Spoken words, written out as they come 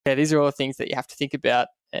Yeah, these are all things that you have to think about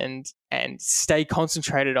and stay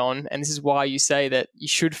concentrated on. And this is why you say that you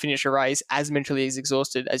should finish a race as mentally as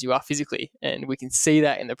exhausted as you are physically. And we can see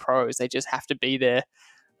that in the pros. They just have to be there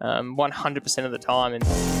 100% of the time. And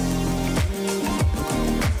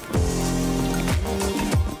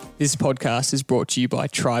this podcast is brought to you by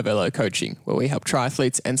Trivelo Coaching, where we help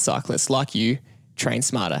triathletes and cyclists like you train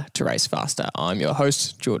smarter to race faster. I'm your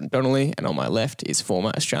host, Jordan Donnelly, and on my left is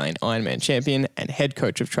former Australian Ironman champion and head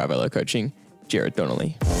coach of Trivelo Coaching, Jared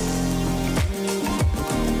Donnelly.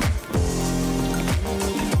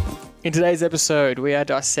 In today's episode, we are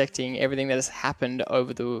dissecting everything that has happened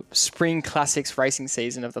over the Spring Classics racing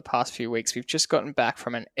season of the past few weeks. We've just gotten back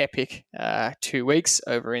from an epic 2 weeks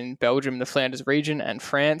over in Belgium, the Flanders region, and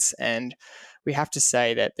France, and we have to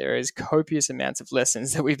say that there is copious amounts of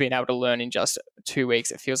lessons that we've been able to learn in just 2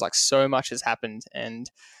 weeks. It feels like so much has happened,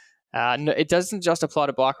 and it doesn't just apply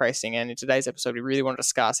to bike racing. And in today's episode, we really want to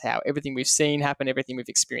discuss how everything we've seen happen, everything we've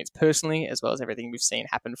experienced personally, as well as everything we've seen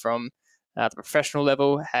happen from the professional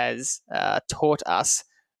level has taught us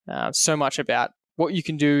so much about what you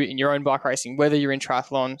can do in your own bike racing, whether you're in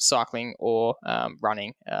triathlon, cycling, or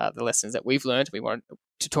running. The lessons that we've learned, we want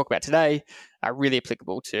to talk about today, are really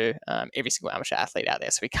applicable to every single amateur athlete out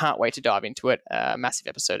there. So we can't wait to dive into it. Massive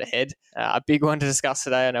episode ahead. A big one to discuss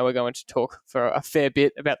today. I know we're going to talk for a fair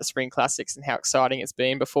bit about the Spring Classics and how exciting it's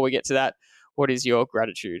been. Before we get to that, what is your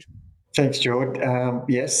gratitude? Thanks, George.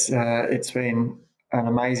 Yes, it's been an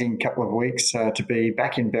amazing couple of weeks to be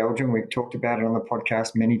back in Belgium. We've talked about it on the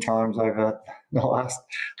podcast many times over the last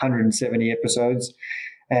 170 episodes.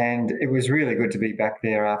 And it was really good to be back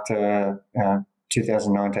there after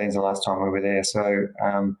 2019 is the last time we were there. So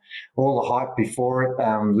all the hype before it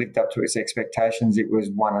lived up to its expectations. It was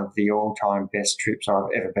one of the all-time best trips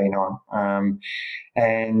I've ever been on.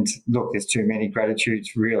 And look, there's too many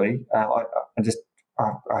gratitudes, really.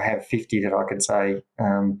 I have 50 that I could say.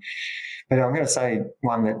 But I'm going to say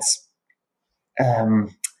one that's,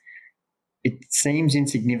 it seems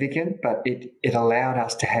insignificant, but it allowed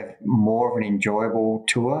us to have more of an enjoyable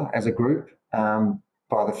tour as a group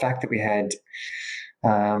by the fact that we had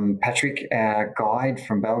Patrick, our guide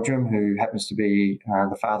from Belgium, who happens to be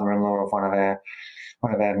the father-in-law of one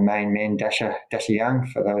of our main men, Dasher Young.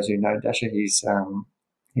 For those who know Dasher, he's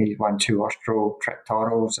won 2 Austral track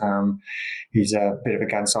titles. He's a bit of a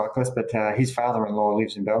gun cyclist, but his father-in-law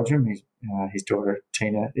lives in Belgium. His daughter,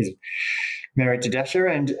 Tina, is married to Dasher.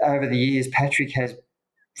 And over the years, Patrick has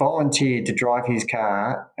volunteered to drive his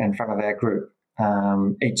car in front of our group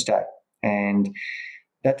each day. And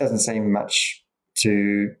that doesn't seem much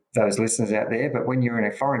to those listeners out there, but when you're in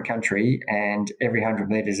a foreign country and every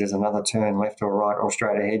 100 metres there's another turn left or right or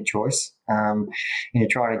straight ahead choice, and you're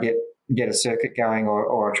trying to get a circuit going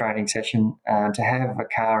or a training session, to have a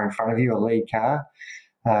car in front of you, a lead car,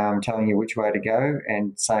 telling you which way to go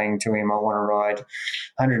and saying to him, I want to ride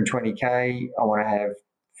 120K, I want to have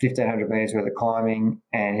 1,500 metres worth of climbing,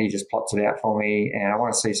 and he just plots it out for me, and I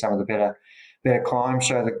want to see some of the better climbs,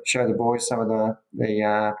 show the boys some of the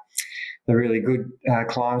really good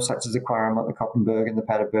climbs, such as the Quaremont, the Koppenberg and the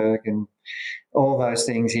Paterberg and all those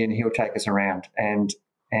things, and he'll take us around. And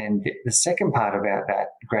the second part about that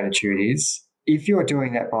gratitude is, if you're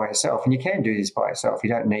doing that by yourself, and you can do this by yourself, you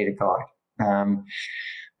don't need a guide,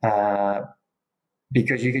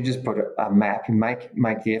 because you can just put a map and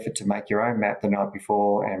make the effort to make your own map the night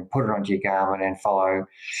before and put it onto your Garmin and follow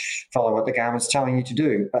what the Garmin's telling you to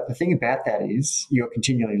do. But the thing about that is you're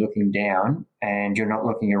continually looking down and you're not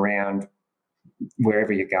looking around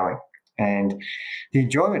wherever you're going. And the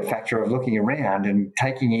enjoyment factor of looking around and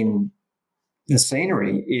taking in the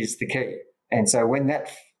scenery is the key. And so when that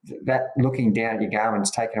looking down at your Garmin's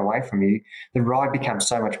taken away from you, the ride becomes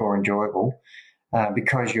so much more enjoyable,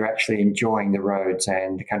 because you're actually enjoying the roads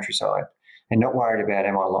and the countryside and not worried about,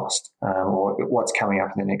 am I lost, or what's coming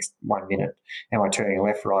up in the next 1 minute? Am I turning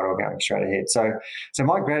left, right, or going straight ahead? So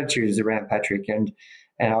my gratitude is around Patrick, and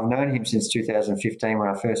I've known him since 2015 when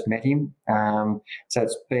I first met him. So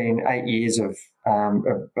it's been 8 years of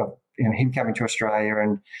him coming to Australia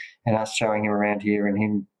and us showing him around here and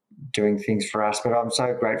him doing things for us. But I'm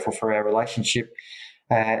so grateful for our relationship,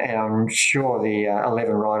 and I'm sure the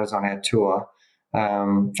 11 riders on our tour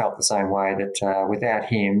felt the same way, that without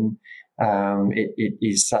him, it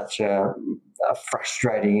is such a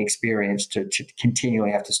frustrating experience to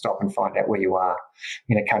continually have to stop and find out where you are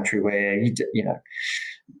in a country where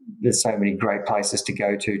there's so many great places to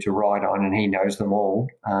go to ride on, and he knows them all,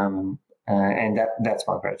 and that's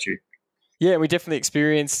my gratitude. Yeah, we definitely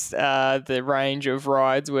experienced the range of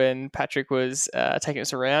rides when Patrick was taking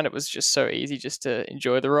us around. It was just so easy just to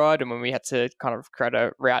enjoy the ride. And when we had to kind of create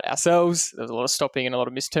a route ourselves, there was a lot of stopping and a lot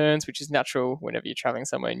of missed turns, which is natural whenever you're traveling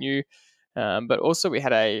somewhere new. But also we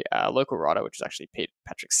had a local rider, which was actually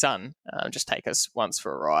Patrick's son, just take us once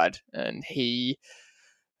for a ride. And he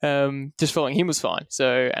just following him was fine.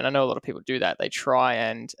 So, and I know a lot of people do that. They try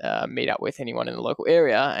and meet up with anyone in the local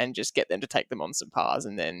area and just get them to take them on some paths.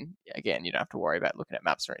 And then again, you don't have to worry about looking at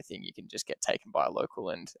maps or anything. You can just get taken by a local.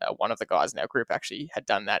 And one of the guys in our group actually had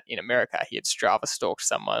done that in America. He had Strava stalked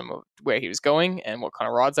someone where he was going and what kind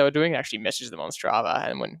of rides they were doing, and actually messaged them on Strava.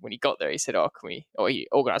 And when he got there, he said, he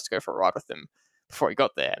organised to go for a ride with them before he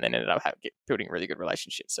got there, and then ended up building a really good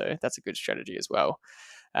relationship. So that's a good strategy as well.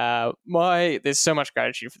 There's so much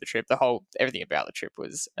gratitude for the trip. Everything about the trip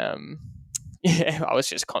was, I was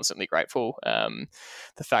just constantly grateful.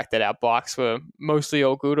 The fact that our bikes were mostly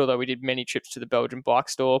all good, although we did many trips to the Belgian bike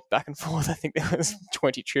store back and forth. I think there was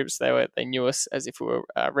 20 trips. They knew us as if we were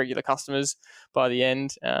regular customers by the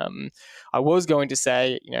end. I was going to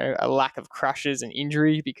say, a lack of crashes and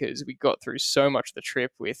injury, because we got through so much of the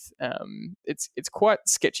trip with, it's quite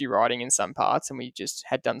sketchy riding in some parts, and we just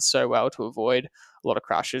had done so well to avoid a lot of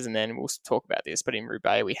crashes. And then we'll talk about this, but in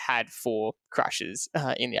Roubaix we had 4 crashes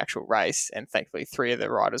in the actual race, and thankfully 3 of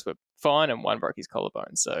the riders were fine and 1 broke his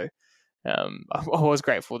collarbone. So I was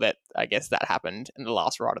grateful that I guess that happened in the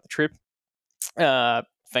last ride of the trip.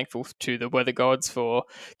 Thankful to the weather gods for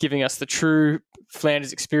giving us the true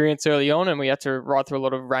Flanders experience early on, and we had to ride through a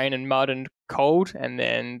lot of rain and mud and cold, and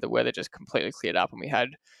then the weather just completely cleared up and we had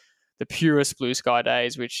the purest blue sky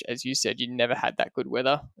days, which, as you said, you never had that good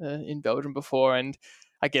weather in Belgium before. And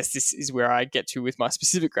I guess this is where I get to with my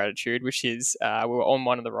specific gratitude, which is we were on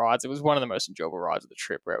one of the rides. It was one of the most enjoyable rides of the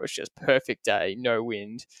trip, where it was just perfect day, no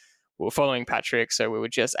wind. We were following Patrick, so we were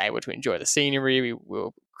just able to enjoy the scenery. We were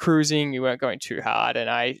cruising. We weren't going too hard. And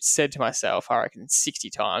I said to myself, I reckon 60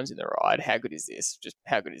 times in the ride, how good is this? Just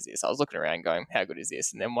how good is this? I was looking around going, how good is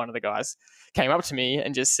this? And then one of the guys came up to me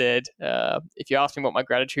and just said, if you ask me what my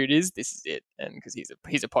gratitude is, this is it. And because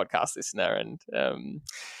he's a podcast listener, and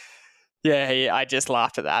I just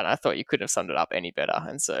laughed at that, and I thought you couldn't have summed it up any better.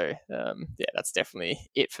 And so, that's definitely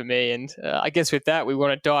it for me. And I guess with that, we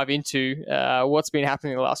want to dive into what's been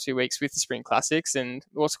happening in the last few weeks with the Spring Classics, and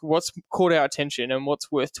what's caught our attention and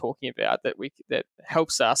what's worth talking about that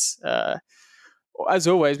helps us. As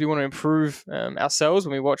always, we want to improve ourselves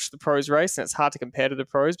when we watch the pros race, and it's hard to compare to the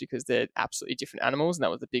pros because they're absolutely different animals. And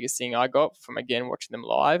that was the biggest thing I got from, again, watching them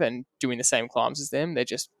live and doing the same climbs as them. They're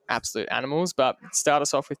just absolute animals. But start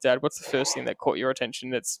us off with, Dad, what's the first thing that caught your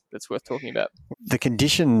attention that's worth talking about? The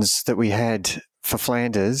conditions that we had for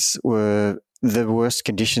Flanders were the worst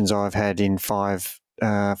conditions I've had in 5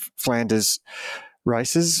 Flanders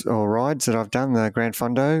races or rides that I've done, the Grand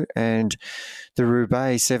Fondo, and the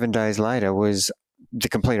Roubaix 7 days later was the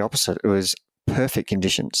complete opposite. It was perfect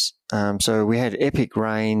conditions. So we had epic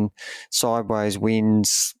rain, sideways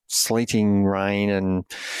winds, sleeting rain, and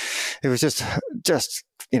it was just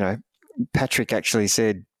Patrick actually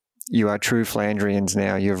said, "You are true Flandrians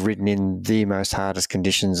now. You've ridden in the most hardest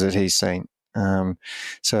conditions that he's seen."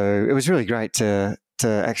 So it was really great to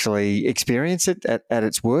actually experience it at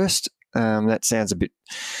its worst. That sounds a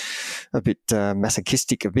bit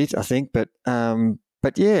masochistic, I think,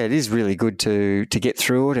 but yeah, it is really good to get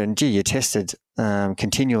through it. And gee, you're tested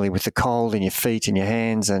continually with the cold in your feet and your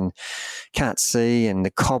hands, and can't see, and the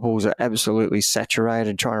cobbles are absolutely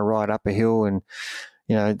saturated trying to ride up a hill, and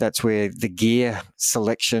that's where the gear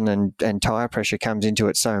selection and tire pressure comes into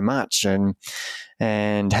it so much.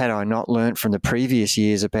 And had I not learnt from the previous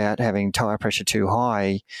years about having tire pressure too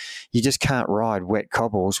high, you just can't ride wet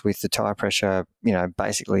cobbles with the tire pressure,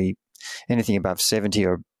 basically anything above 70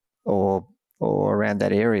 or around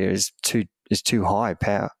that area is too high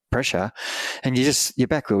power pressure, and your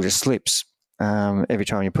back wheel just slips every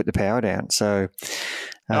time you put the power down. So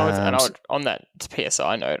on that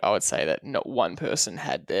PSI note, I would say that not one person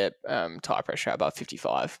had their tire pressure above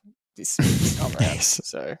 55 this time around. Yes.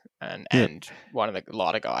 So and one of the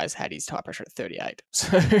lighter guys had his tire pressure at 38.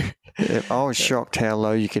 So I was shocked how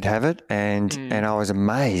low you could have it, and I was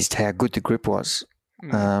amazed how good the grip was.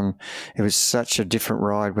 It was such a different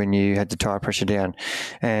ride when you had the tire pressure down,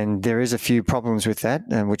 and there is a few problems with that,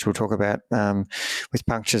 which we'll talk about with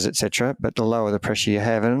punctures, etc. But the lower the pressure you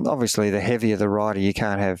have, and obviously the heavier the rider, you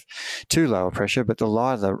can't have too low a pressure, but the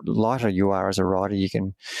lighter you are as a rider, you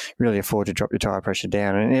can really afford to drop your tire pressure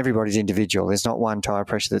down. And everybody's individual. There's not one tire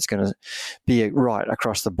pressure that's going to be right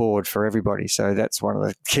across the board for everybody. So that's one of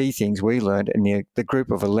the key things we learned in the group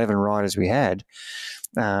of 11 riders we had.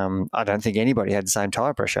 I don't think anybody had the same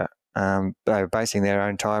tire pressure. They were basing their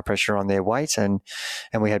own tyre pressure on their weight, and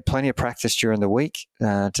we had plenty of practice during the week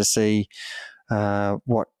to see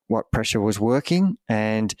what pressure was working.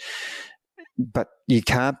 But you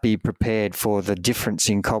can't be prepared for the difference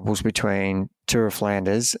in cobbles between Tour of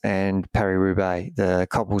Flanders and Paris-Roubaix. The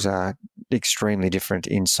cobbles are extremely different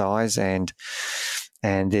in size, and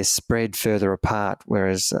they're spread further apart,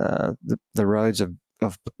 whereas the roads of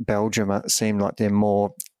Belgium seem like they're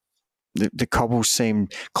more, the cobbles seem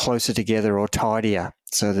closer together or tidier,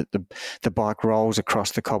 so that the bike rolls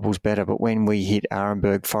across the cobbles better. But when we hit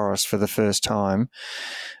Arenberg Forest for the first time,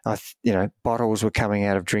 bottles were coming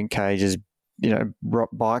out of drink cages.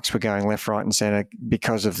 Bikes were going left, right, and centre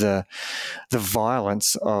because of the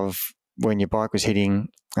violence of when your bike was hitting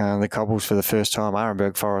the cobbles for the first time.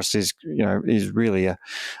 Arenberg Forest is really a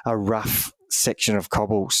rough section of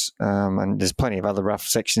cobbles, and there's plenty of other rough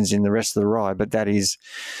sections in the rest of the ride, but that is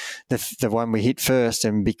the one we hit first.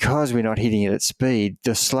 And because we're not hitting it at speed,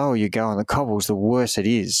 the slower you go on the cobbles, the worse it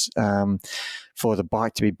is for the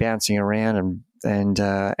bike to be bouncing around, and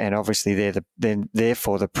obviously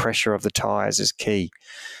therefore the pressure of the tyres is key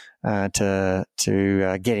to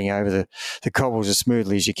getting over the cobbles as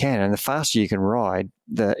smoothly as you can. And the faster you can ride,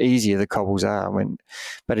 the easier the cobbles are.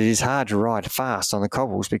 But it is hard to ride fast on the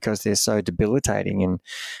cobbles because they're so debilitating and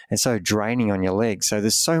so draining on your legs. So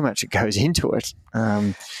there's so much that goes into it.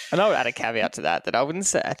 And I would add a caveat to that I wouldn't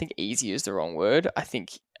say, I think easy is the wrong word. I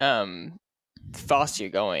think the faster you're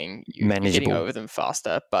going, you're getting over them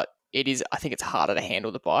faster, but I think it's harder to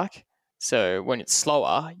handle the bike. So when it's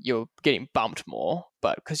slower, you're getting bumped more,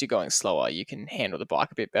 but because you're going slower, you can handle the bike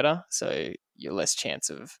a bit better. So you're less chance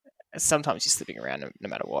of, sometimes you're slipping around no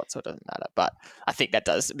matter what, so it doesn't matter. But I think that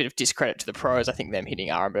does a bit of discredit to the pros. I think them hitting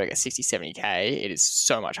Arenberg at 60, 70k, it is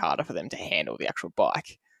so much harder for them to handle the actual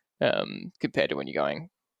bike compared to when you're going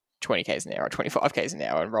 20 k's an hour or 25 k's an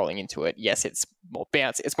hour and rolling into it. Yes, it's more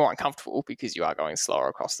bouncy, it's more uncomfortable because you are going slower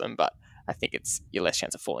across them, but I think you're less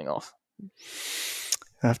chance of falling off.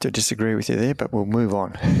 I have to disagree with you there, but we'll move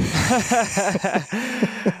on.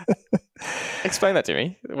 Explain that to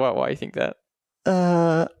me. Why you think that?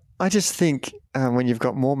 I just think when you've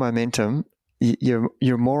got more momentum,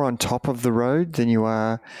 you're more on top of the road than you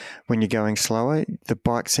are when you're going slower. The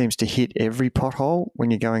bike seems to hit every pothole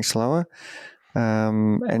when you're going slower,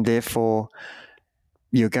 and therefore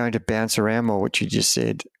you're going to bounce around more, which you just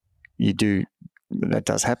said you do. That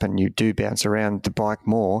does happen. You do bounce around the bike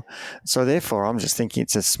more. So therefore, I'm just thinking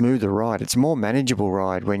it's a smoother ride. It's a more manageable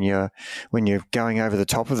ride when you're going over the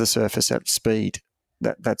top of the surface at speed.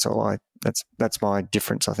 That's all. That's my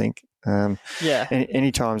difference, I think. Yeah.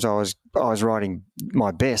 Any times I was riding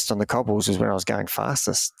my best on the cobbles is when I was going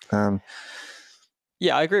fastest.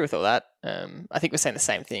 Yeah, I agree with all that. I think we're saying the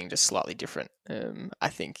same thing, just slightly different. I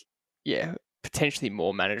think, potentially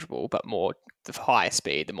more manageable, but the higher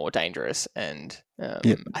speed, the more dangerous. And I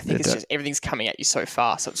think it's just everything's coming at you so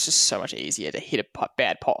fast, so it's just so much easier to hit a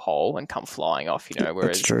bad pothole and come flying off.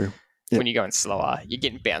 Whereas that's true. when you're going slower, you're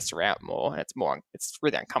getting bounced around more, and it's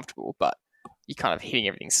really uncomfortable. But you're kind of hitting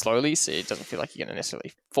everything slowly, so it doesn't feel like you're going to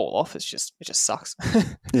necessarily fall off. It just sucks.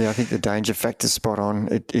 Yeah, I think the danger factor's spot on.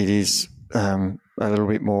 It is a little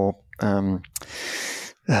bit more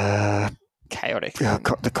chaotic.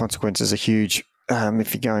 The consequences are huge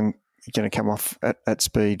if you're going to come off at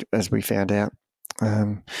speed, as we found out.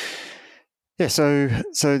 So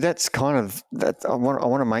that's kind of that. I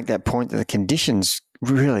want to make that point that the conditions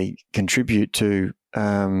really contribute to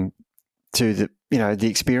the the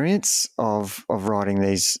experience of riding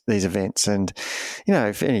these events. And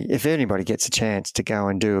if anybody gets a chance to go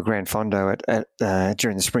and do a Grand Fondo at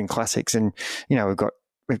during the Spring Classics, and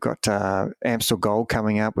we've got Amstel Gold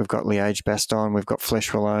coming up, we've got Liège-Bastogne, we've got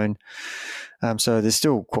Flèche-Wallonne. So there's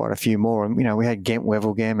still quite a few more. And, we had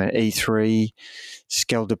Ghent-Wevelgem and E3,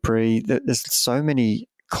 Skel-de-Prix. There's so many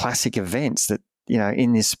classic events that,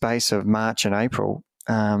 in this space of March and April,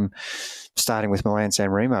 starting with Milan-San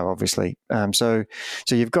Remo, obviously. So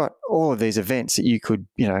you've got all of these events that you could,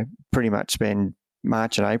 pretty much spend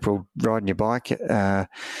March and April riding your bike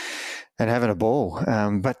and having a ball.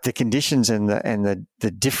 But the conditions and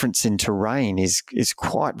the difference in terrain is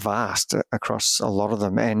quite vast across a lot of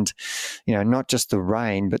them. And, not just the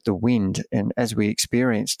rain, but the wind. And as we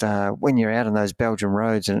experienced, when you're out on those Belgian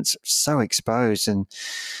roads and it's so exposed and,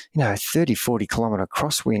 30, 40 kilometre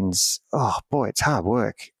crosswinds, oh boy, it's hard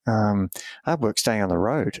work. Hard work staying on the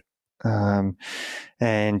road. And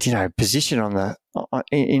position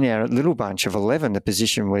in our little bunch of 11, the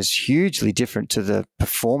position was hugely different to the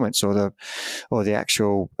performance or the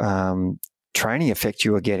actual training effect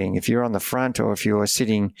you were getting. If you're on the front or if you were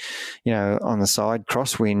sitting, on the side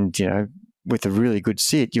crosswind, with a really good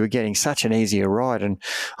sit, you were getting such an easier ride. And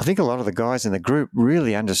I think a lot of the guys in the group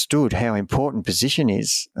really understood how important position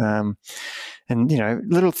is. And,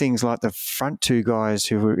 little things like the front two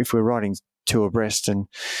guys if we're riding two abreast and,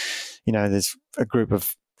 there's a group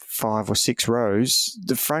of 5 or 6 rows,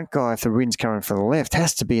 the front guy, if the wind's coming from the left,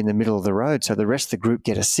 has to be in the middle of the road so the rest of the group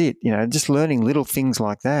get a sit. Just learning little things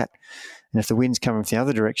like that. And if the wind's coming from the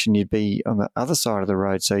other direction, you'd be on the other side of the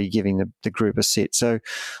road, so you're giving the group a sit. So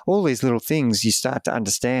all these little things, you start to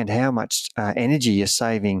understand how much energy you're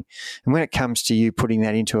saving. And when it comes to you putting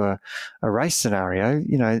that into a race scenario,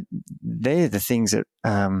 they're the things that,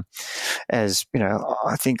 I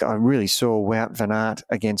think I really saw Wout van Aert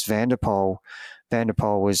against Van der Poel. Van der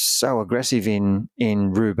Poel was so aggressive in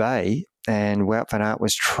Roubaix, and Wout van Aert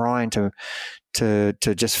was trying to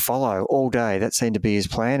just follow all day. That seemed to be his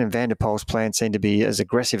plan, and Van der Poel's plan seemed to be as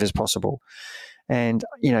aggressive as possible. And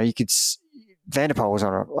you could. Van der Poel was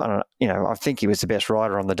on a I think he was the best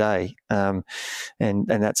rider on the day, and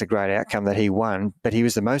that's a great outcome that he won. But he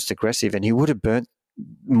was the most aggressive, and he would have burnt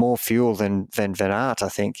more fuel than Van Aert, I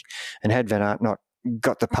think. And had Van Aert not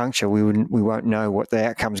got the puncture, we won't know what the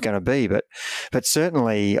outcome's going to be. But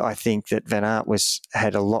certainly, I think that Van Aert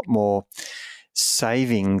had a lot more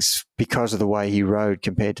savings because of the way he rode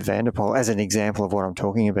compared to Van der Poel, as an example of what I'm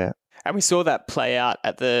talking about. And we saw that play out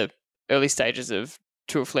at the early stages of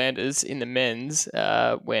Tour of Flanders in the men's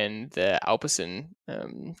when the Alpecin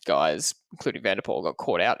guys, including Van der Poel, got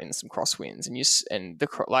caught out in some crosswinds.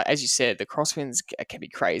 As you said, the crosswinds can be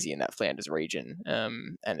crazy in that Flanders region,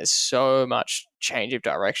 and there's so much change of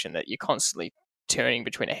direction that you're constantly turning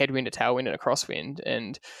between a headwind, a tailwind, and a crosswind.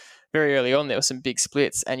 And very early on, there were some big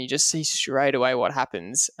splits, and you just see straight away what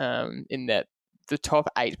happens in that the top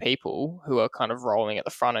 8 people who are kind of rolling at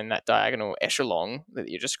the front in that diagonal echelon that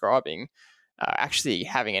you're describing are actually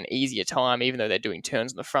having an easier time, even though they're doing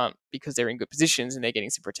turns on the front, because they're in good positions and they're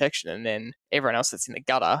getting some protection. And then everyone else that's in the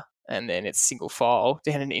gutter, and then it's single file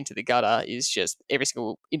down and into the gutter, is just every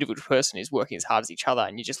single individual person is working as hard as each other,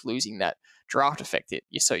 and you're just losing that draft effect that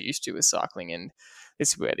you're so used to with cycling. And this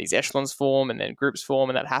is where these echelons form and then groups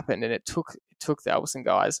form, and that happened. And it took the Alpecin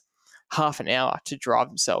guys half an hour to drive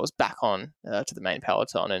themselves back on to the main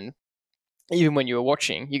peloton. And even when you were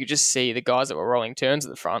watching, you could just see the guys that were rolling turns at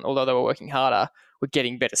the front, although they were working harder, were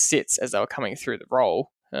getting better sits as they were coming through the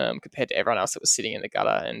roll compared to everyone else that was sitting in the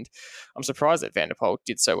gutter. And I'm surprised that Van der Poel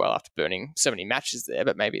did so well after burning so many matches there,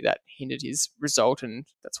 but maybe that hindered his result, and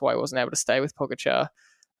that's why he wasn't able to stay with Pogačar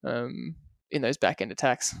in those back-end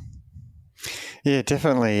attacks. Yeah,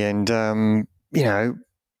 definitely. And,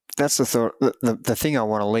 that's the thought. The thing I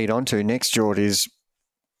want to lead on to next, George, is,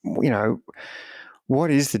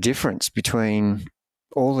 what is the difference between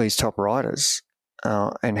all these top riders,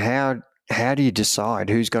 and how do you decide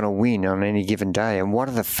who's going to win on any given day, and what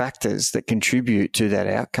are the factors that contribute to that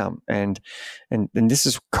outcome? And this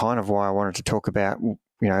is kind of why I wanted to talk about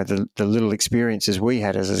the little experiences we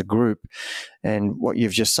had as a group, and what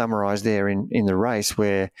you've just summarised there in the race,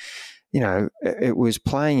 where it was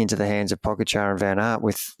playing into the hands of Pogačar and Van Aert,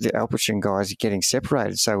 with the Alpecin guys getting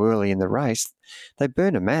separated so early in the race. They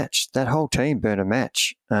burned a match. That whole team burned a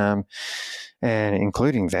match, and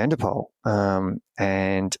including Van der Poel.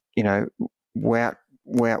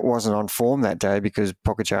 Wout wasn't on form that day because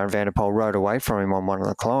Pogačar and Van der Poel rode away from him on one of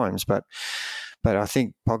the climbs. But I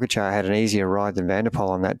think Pogačar had an easier ride than Van der Poel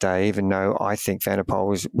on that day, even though I think Van der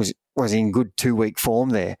Poel was in good 2-week form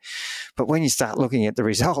there. But when you start looking at the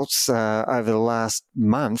results over the last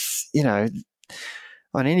month,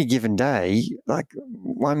 on any given day, like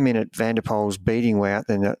 1 minute Van der Poel's beating Wout,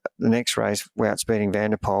 then the next race Wout's beating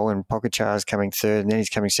Van der Poel, and Pogačar's coming third, and then he's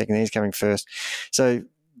coming second, then he's coming first. So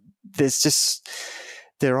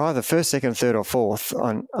they're either first, second, third, or fourth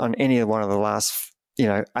on any one of the last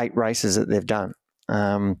 8 races that they've done.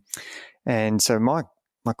 And so my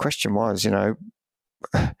question was,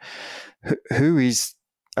 who is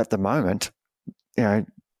at the moment, the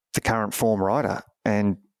current form rider,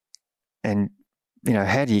 and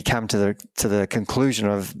how do you come to the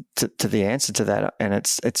conclusion to the answer to that? And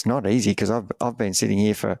it's not easy, because I've been sitting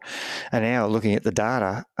here for an hour looking at the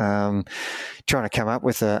data, trying to come up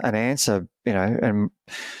with an answer, and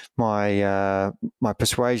my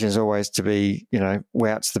persuasion is always to be,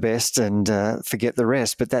 Wout's the best and forget the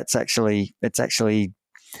rest. But it's actually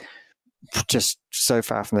just so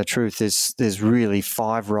far from the truth. There's really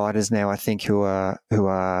 5 riders now, I think, who are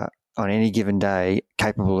on any given day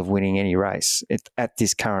capable of winning any race at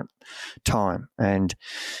this current time. And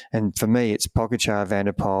for me, it's Pogačar, Van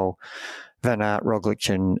der Poel, Van Aert, Roglic,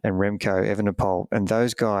 and Remco Evenepoel. And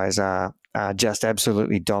those guys are are just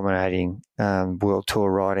absolutely dominating World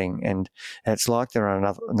Tour riding, and it's like they're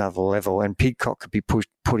on another level. And Pidcock could be put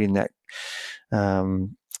in that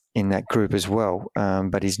group as well,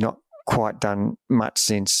 but he's not quite done much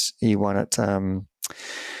since he won it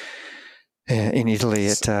in Italy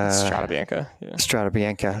at Strada Bianca. Yeah. Strada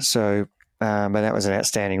Bianca. So, but that was an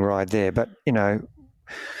outstanding ride there. But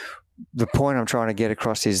the point I'm trying to get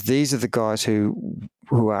across is these are the guys who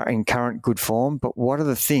are in current good form, but what are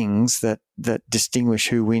the things that distinguish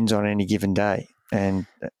who wins on any given day?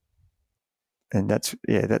 And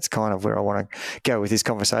that's kind of where I want to go with this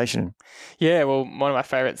conversation. Yeah, well, one of my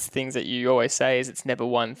favourite things that you always say is it's never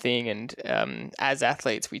one thing, and as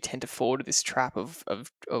athletes, we tend to fall into this trap of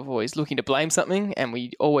always looking to blame something, and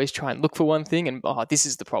we always try and look for one thing, and this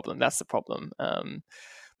is the problem, that's the problem.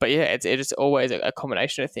 But yeah, it's always a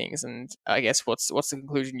combination of things, and I guess what's the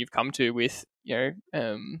conclusion you've come to with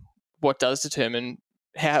what does determine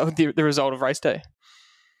how the result of race day?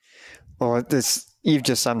 Well, you've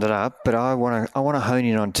just summed it up, but I want to hone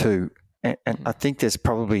in on two, and I think there's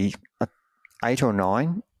probably 8 or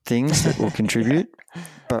 9 things that will contribute,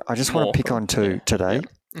 but I just want to pick on 2 today,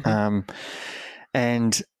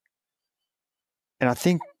 and I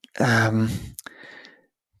think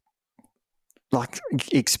like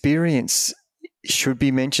experience should be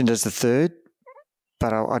mentioned as the third,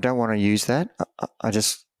 but I don't want to use that. I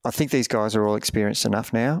think these guys are all experienced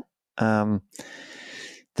enough now.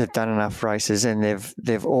 They've done enough races, and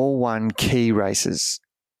they've all won key races.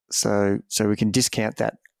 So we can discount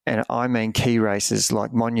that. And I mean key races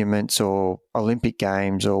like monuments or Olympic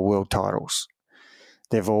Games or world titles.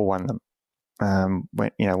 They've all won them.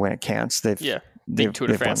 When it counts, big Tour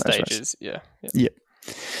de France stages. Yeah.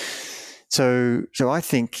 So I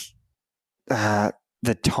think the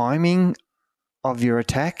timing of your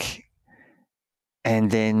attack, and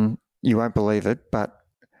then you won't believe it, but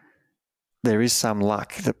there is some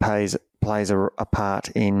luck that plays a part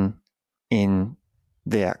in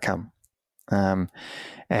the outcome. And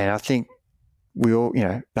I think we all,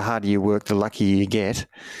 the harder you work, the luckier you get.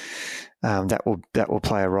 That will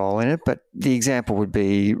play a role in it. But the example would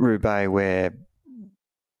be Roubaix, where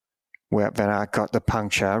Van Aert got the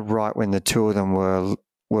puncture right when the two of them were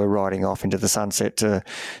riding off into the sunset to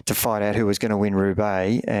fight out who was going to win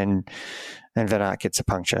Roubaix, and Van Aert gets a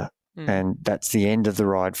puncture. And that's the end of the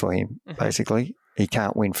ride for him. Basically, he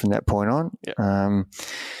can't win from that point on. Yeah.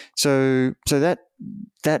 So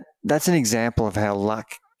that's an example of how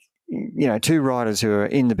luck. Two riders who are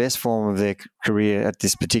in the best form of their career at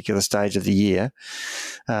this particular stage of the year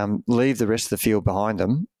leave the rest of the field behind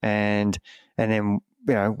them, and then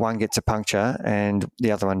one gets a puncture and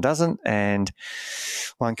the other one doesn't, and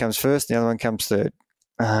one comes first, and the other one comes third.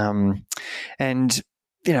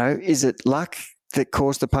 Is it luck that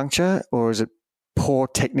caused the puncture, or is it poor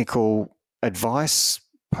technical advice,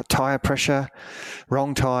 tyre pressure,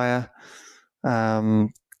 wrong tyre?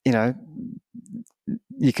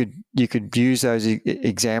 You could use those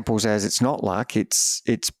examples as it's not luck, it's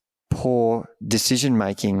poor decision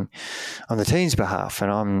making on the team's behalf.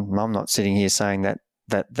 And I'm not sitting here saying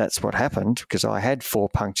that's what happened, because I had 4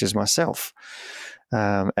 punctures myself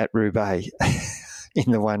at Roubaix. In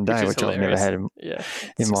the one day, which I've never had in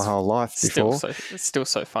my whole life before. It's still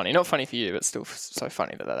so funny. Not funny for you, but still so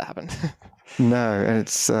funny that happened. No, and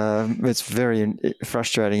it's very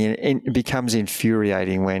frustrating, and it becomes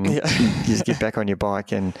infuriating when you just get back on your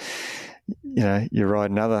bike and you ride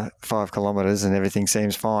another 5 kilometres and everything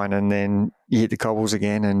seems fine, and then you hit the cobbles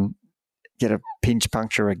again and get a pinch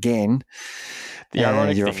puncture again. The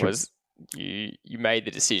ironic thing was, you made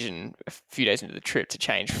the decision a few days into the trip to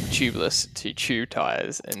change from tubeless to tube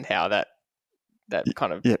tyres, and how that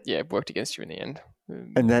kind of worked against you in the end.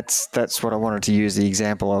 And that's what I wanted to use the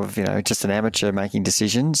example of, just an amateur making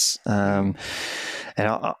decisions. And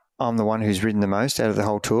I'm the one who's ridden the most out of the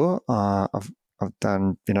whole tour. I've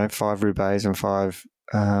done 5 Roubaix and 5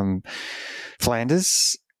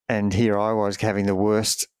 Flanders, and here I was having the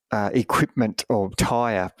worst equipment or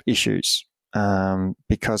tyre issues.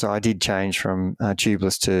 Because I did change from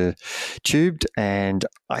tubeless to tubed, and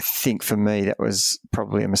I think for me that was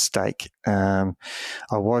probably a mistake. I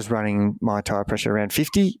was running my tyre pressure around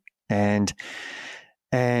 50, and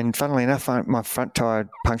funnily enough, my front tyre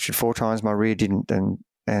punctured 4 times, my rear didn't,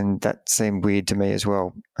 and that seemed weird to me as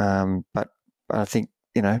well. But I think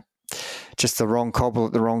just the wrong cobble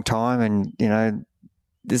at the wrong time, and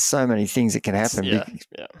there's so many things that can happen. Yeah.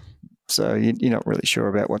 So you're not really sure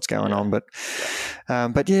about what's going on, but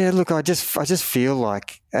look, I just feel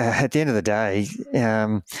like at the end of the day,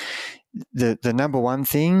 the number one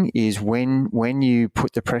thing is when you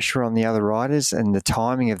put the pressure on the other riders, and the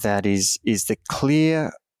timing of that is the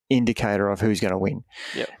clear indicator of who's going to win.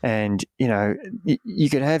 Yep. And, you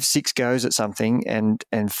could have 6 goes at something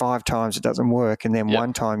and 5 times it doesn't work, and then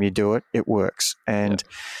one time you do it, it works. And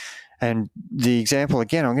the example,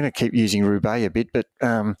 again, I'm going to keep using Roubaix a bit, but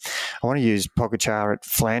I want to use Pogačar at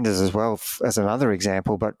Flanders as well as another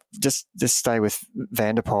example, but just stay with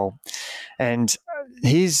Van der Poel. And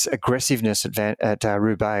his aggressiveness at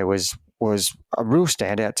Roubaix was a real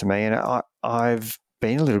standout to me, and I've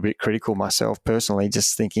been a little bit critical myself personally,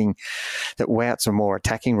 just thinking that Wout's a more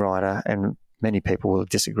attacking rider, and many people will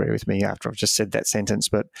disagree with me after I've just said that sentence,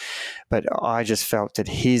 but I just felt that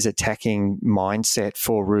his attacking mindset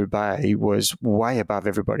for Roubaix was way above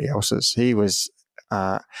everybody else's. He was,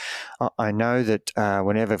 I know that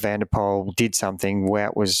whenever Van der Poel did something,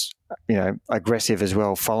 Wout was, aggressive as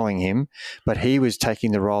well, following him, but he was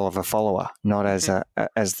taking the role of a follower, not as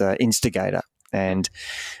the instigator. And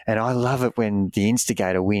I love it when the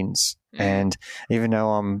instigator wins. And even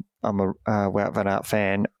though I'm a Wout van Aert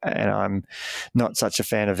fan and I'm not such a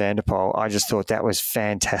fan of Van der Poel, I just thought that was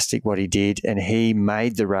fantastic what he did, and he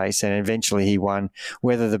made the race and eventually he won.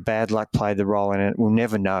 Whether the bad luck played the role in it, we'll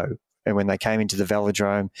never know. And when they came into the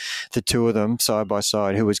velodrome, the two of them side by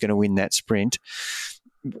side, who was going to win that sprint,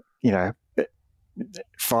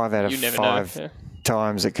 5 out of 5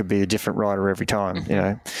 times it could be a different rider every time, Which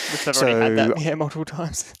they've already had that multiple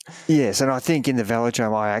times. Yes, and I think in the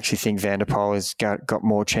velodrome, I actually think Van der Poel has got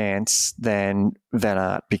more chance than Van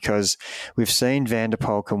Aert, because we've seen Van der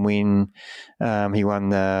Poel can win. He won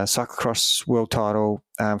the cyclocross world title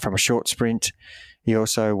from a short sprint. He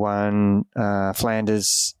also won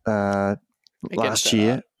Flanders last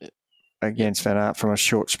year against Van Aert from a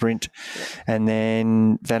short sprint, and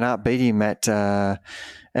then Van Aert beat him at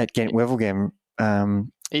Gent-Wevelgem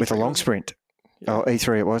with a long sprint. Oh,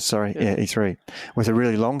 E3 it was, sorry. Yeah, E3 with a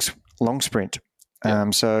really long sprint. So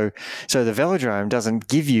the velodrome doesn't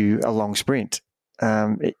give you a long sprint.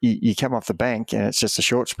 You come off the bank and it's just a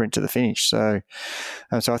short sprint to the finish. So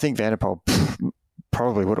I think Van der Poel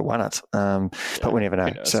probably would have won it, but we never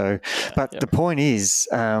know. So, but the point is,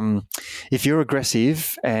 if you're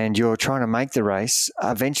aggressive and you're trying to make the race,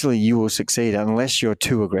 eventually you will succeed unless you're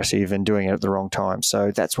too aggressive and doing it at the wrong time. So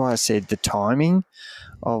that's why I said the timing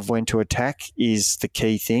of when to attack is the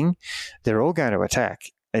key thing. They're all going to attack.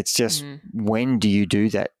 It's just when do you do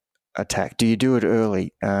that attack? Do you do it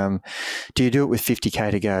early? Do you do it with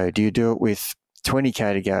 50K to go? Do you do it with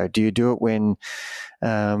 20K to go? Do you do it when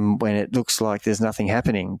it looks like there's nothing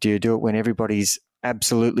happening? Do you do it when everybody's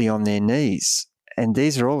absolutely on their knees? And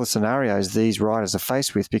these are all the scenarios these riders are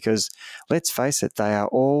faced with, because let's face it, they are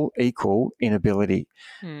all equal in ability,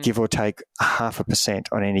 give or take 0.5%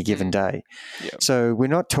 on any given day. Yep. So we're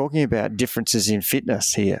not talking about differences in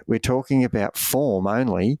fitness here. We're talking about form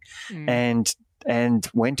only and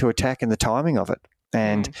when to attack and the timing of it.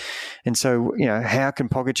 And so, how can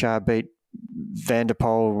Pogačar beat Van der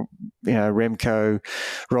Poel, Remco,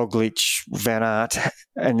 Roglic, Van Aert,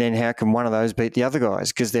 and then how can one of those beat the other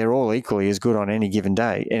guys? Because they're all equally as good on any given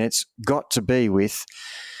day. And it's got to be with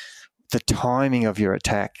the timing of your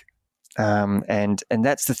attack. And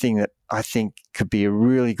that's the thing that I think could be a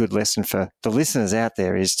really good lesson for the listeners out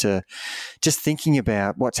there, is to just thinking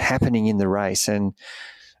about what's happening in the race. And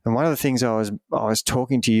one of the things I was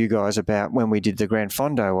talking to you guys about when we did the Grand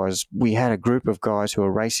Fondo was we had a group of guys who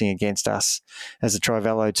were racing against us as a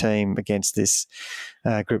Trivelo team against this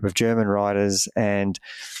group of German riders, and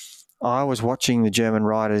I was watching the German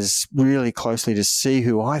riders really closely to see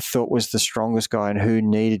who I thought was the strongest guy and who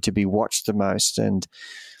needed to be watched the most. And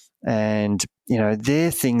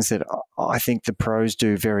they're things that I think the pros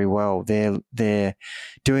do very well. They're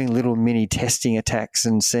doing little mini testing attacks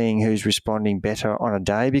and seeing who's responding better on a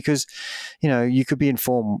day, because, you could be in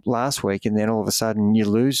form last week and then all of a sudden you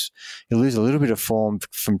lose a little bit of form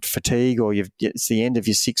from fatigue, or it's the end of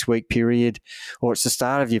your 6-week period, or it's the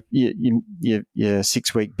start of your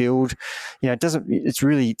 6-week build. It's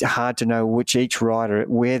really hard to know each rider,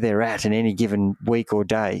 where they're at in any given week or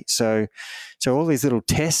day. So all these little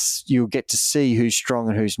tests, you'll get to see who's strong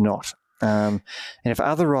and who's not. And if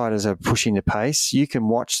other riders are pushing the pace, you can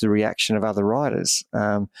watch the reaction of other riders.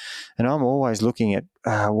 And I'm always looking at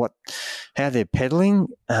how they're pedaling,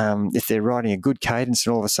 if they're riding a good cadence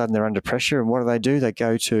and all of a sudden they're under pressure, and what do? They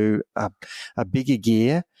go to a bigger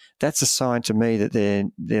gear. That's a sign to me that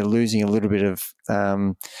they're losing a little bit of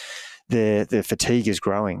their fatigue is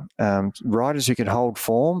growing. Riders who can hold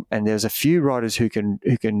form, and there's a few riders who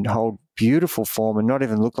can hold beautiful form and not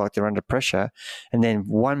even look like they're under pressure, and then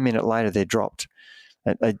 1 minute later they're dropped.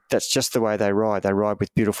 That's just the way they ride. They ride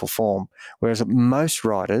with beautiful form. Whereas most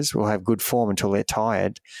riders will have good form until they're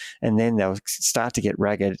tired, and then they'll start to get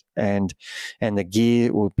ragged, and the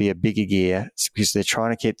gear will be a bigger gear because they're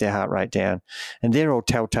trying to keep their heart rate down. And they're all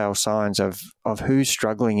telltale signs of who's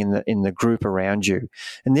struggling in the group around you.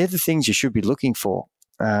 And they're the things you should be looking for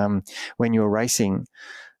when you're racing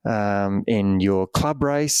in your club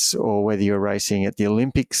race, or whether you're racing at the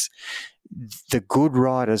Olympics. The good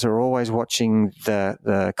riders are always watching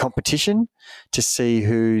the competition to see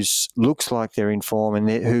who's looks like they're in form and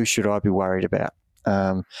who should I be worried about.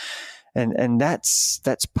 And that's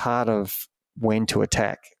part of when to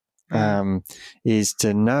attack, is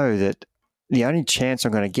to know that the only chance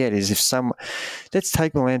I'm going to get is if let's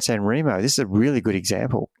take Milan San Remo. This is a really good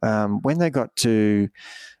example. When they got to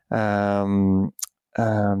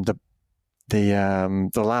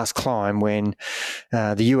the last climb, when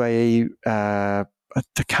the UAE, I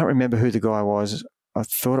can't remember who the guy was. I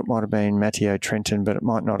thought it might have been Matteo Trentin, but it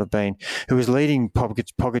might not have been, who was leading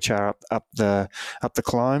Pogačar up the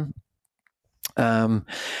climb.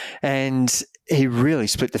 And he really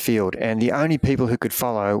split the field, and the only people who could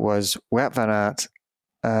follow was Wout van Aert,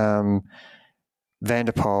 Van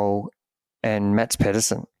der Poel, and Mats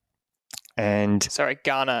Pedersen. And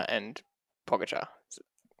Ghana and Pogačar.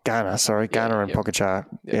 Ghana and Pogačar.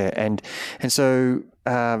 Yeah. And so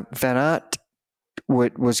Van Aert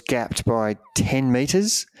was gapped by 10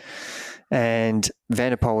 metres, and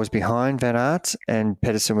Van der Poel was behind Van Aert, and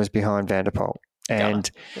Pedersen was behind Van der Poel. And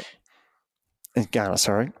Ghana,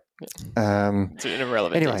 sorry. Yeah. It's an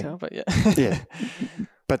irrelevant detail, but yeah. Yeah.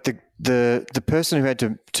 But the person who had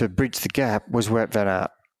to bridge the gap was Wout van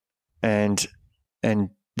Aert. And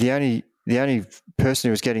the only person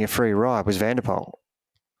who was getting a free ride was Van der Poel.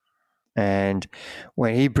 And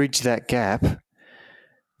when he bridged that gap,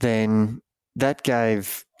 then that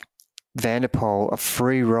gave Van der Poel a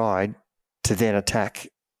free ride to then attack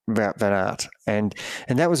Van Aert. And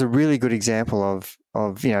that was a really good example of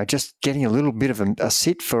just getting a little bit of a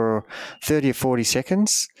sit for 30 or 40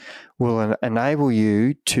 seconds will enable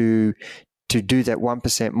you to do that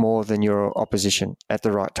 1% more than your opposition at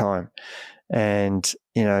the right time. And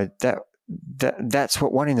that's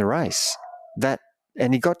what won in the race.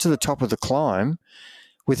 And he got to the top of the climb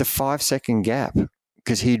with a 5-second gap,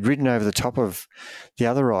 because he'd ridden over the top of the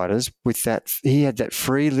other riders with that. He had that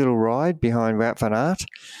free little ride behind Wout van Aert.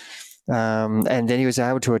 And then he was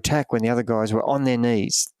able to attack when the other guys were on their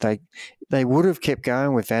knees. They would have kept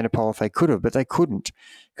going with Van der Poel if they could have, but they couldn't,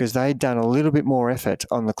 because they'd done a little bit more effort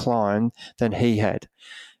on the climb than he had.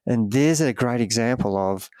 And there's a great example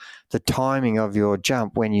of the timing of your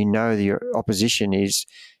jump when you know that your opposition is,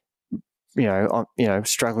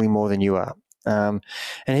 struggling more than you are. And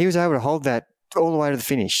he was able to hold that all the way to the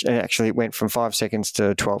finish. And actually it went from 5 seconds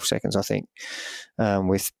to 12 seconds, I think,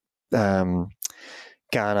 with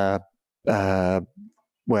Ghana,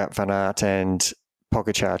 Wout van Aert and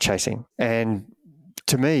Pogačar chasing. And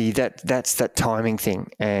to me, that's that timing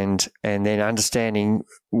thing, and then understanding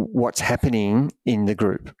what's happening in the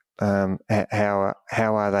group. How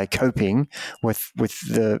are they coping with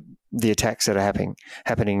the attacks that are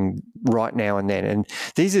happening right now and then? And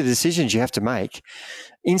these are the decisions you have to make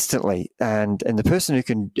instantly. And the person who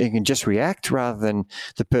can just react, rather than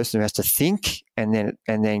the person who has to think and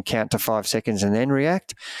then count to 5 seconds and then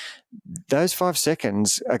react. Those 5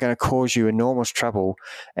 seconds are going to cause you enormous trouble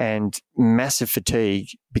and massive fatigue,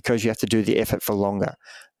 because you have to do the effort for longer.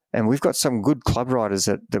 And we've got some good club riders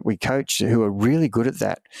that we coach who are really good at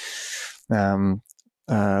that.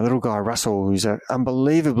 Little guy Russell, who's an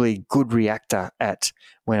unbelievably good reactor at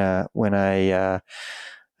when a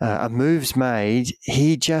move's made,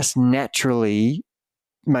 he just naturally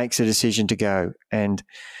makes a decision to go, and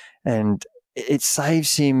it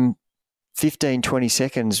saves him 15, 20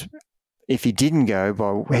 seconds if he didn't go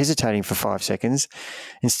by hesitating for 5 seconds.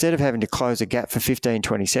 Instead of having to close a gap for 15,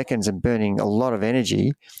 20 seconds and burning a lot of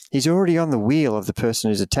energy, he's already on the wheel of the person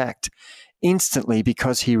who's attacked instantly,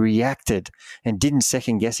 because he reacted and didn't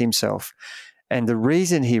second guess himself. And the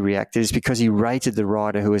reason he reacted is because he rated the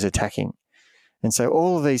rider who was attacking. And so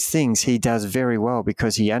all of these things he does very well,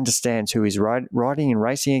 because he understands who he's riding and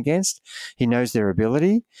racing against. He knows their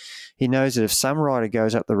ability. He knows that if some rider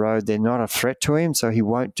goes up the road, they're not a threat to him, so he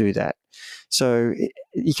won't do that. So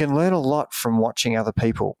you can learn a lot from watching other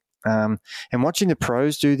people. And watching the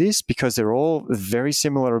pros do this, because they're all very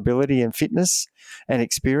similar ability and fitness and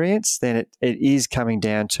experience, then it is coming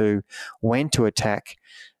down to when to attack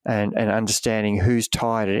and understanding who's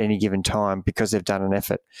tired at any given time because they've done an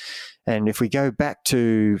effort. And if we go back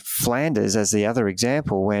to Flanders as the other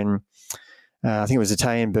example, when I think it was the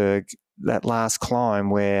Tayenberg, that last climb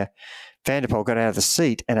where Van der Poel got out of the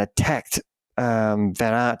seat and attacked Van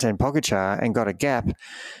Aert and Pogačar and got a gap,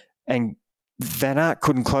 and Van Aert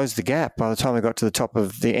couldn't close the gap by the time we got to the top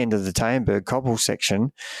of the end of the Teenberg cobble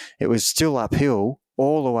section. It was still uphill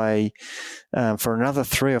all the way for another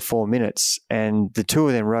 3 or 4 minutes, and the two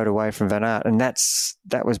of them rode away from Van Aert, and that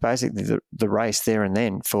was basically the race there and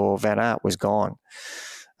then. For Van Aert was gone.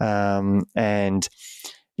 And,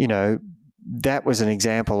 you know, that was an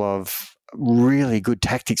example of really good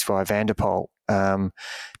tactics by Van der Poel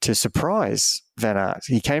to surprise Van Aert.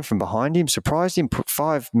 He came from behind him, surprised him, put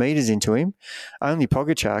 5 metres into him. Only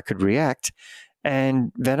Pogačar could react,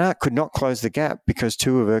 and Van Aert could not close the gap because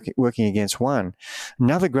two were working against one.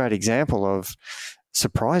 Another great example of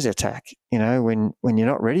surprise attack, you know, when you're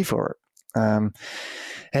not ready for it.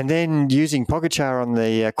 And then using Pogačar on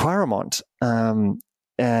the Quaremont,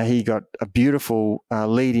 he got a beautiful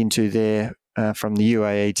lead into there from the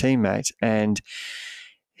UAE teammate, and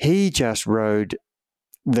he just rode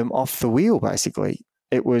them off the wheel, basically.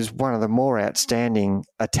 It was one of the more outstanding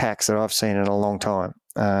attacks that I've seen in a long time.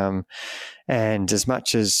 And as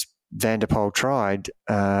much as Van der Poel tried,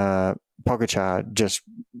 Pogačar just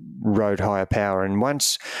rode higher power. And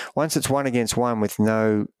once it's 1 against 1 with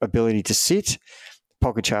no ability to sit,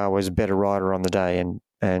 Pogačar was a better rider on the day,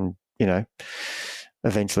 and you know,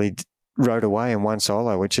 eventually rode away and won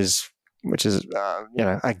solo, which is you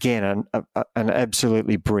know, again an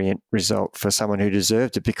absolutely brilliant result for someone who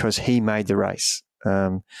deserved it because he made the race.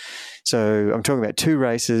 So I'm talking about 2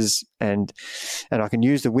 races, and I can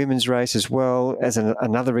use the women's race as well as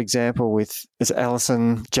another example with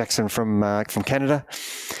Alison Jackson from Canada.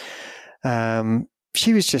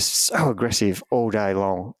 She was just so aggressive all day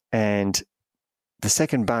long, and the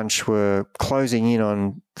second bunch were closing in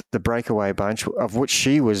on the breakaway bunch, of which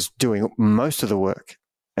she was doing most of the work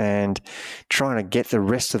and trying to get the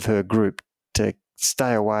rest of her group to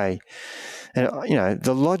stay away. And, you know,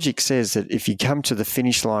 the logic says that if you come to the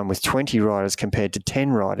finish line with 20 riders compared to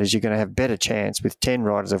 10 riders, you're going to have better chance with 10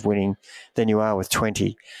 riders of winning than you are with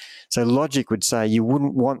 20. So logic would say you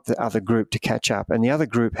wouldn't want the other group to catch up. And the other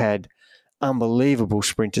group had unbelievable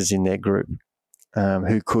sprinters in their group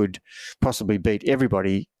who could possibly beat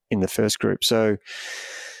everybody in the first group. So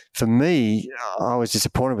for me, I was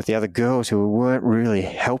disappointed with the other girls who weren't really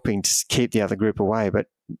helping to keep the other group away. But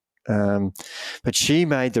she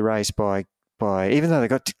made the race by even though they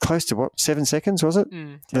got close to 7 seconds, was it?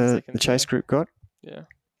 10 seconds, the chase group got. Yeah.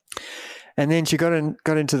 And then she got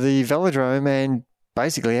into the velodrome and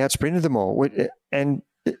basically outsprinted them all. And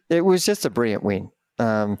it was just a brilliant win.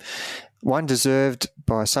 One deserved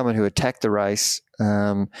by someone who attacked the race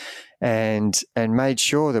and made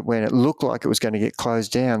sure that when it looked like it was going to get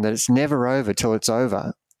closed down, that it's never over till it's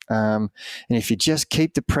over. And if you just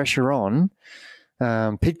keep the pressure on,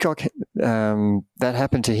 Pidcock, that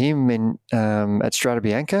happened to him at Strada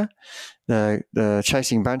Bianca. The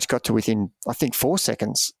chasing bunch got to within, I think, 4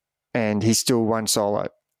 seconds, and he still won solo.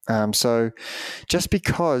 So just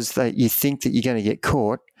because you think that you're going to get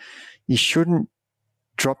caught, you shouldn't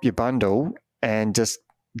drop your bundle and just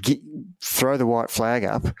throw the white flag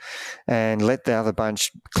up and let the other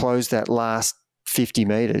bunch close that last 50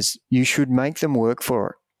 metres. You should make them work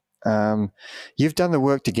for it. You've done the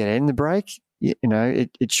work to get in the break. You know,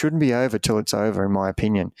 it shouldn't be over till it's over, in my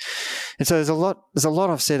opinion. And so there's a lot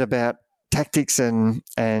I've said about tactics and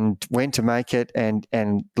when to make it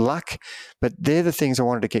and luck, but they're the things I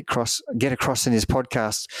wanted to get across in this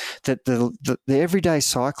podcast, that the everyday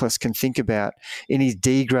cyclist can think about in his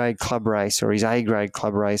D grade club race or his A grade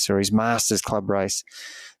club race or his Masters club race,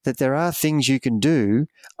 that there are things you can do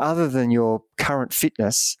other than your current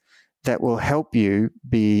fitness that will help you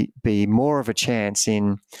be more of a chance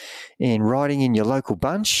in riding in your local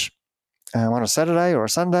bunch on a Saturday or a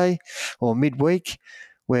Sunday or midweek,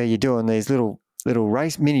 where you're doing these little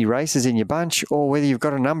mini races in your bunch, or whether you've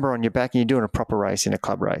got a number on your back and you're doing a proper race in a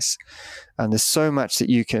club race. And there's so much that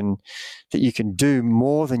you can do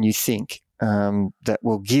more than you think that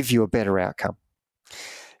will give you a better outcome.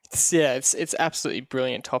 It's absolutely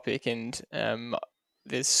brilliant topic, and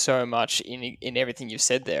there's so much in everything you've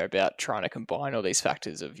said there about trying to combine all these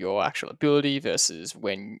factors of your actual ability versus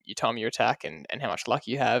when you time your attack and how much luck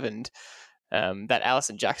you have. And that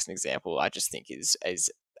Alison Jackson example, I just think is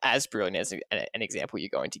as brilliant as an example you're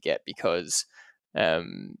going to get, because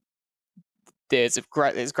there's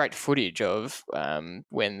great footage of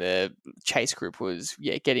when the chase group was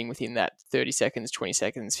getting within that 30 seconds, 20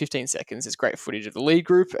 seconds, 15 seconds. There's great footage of the lead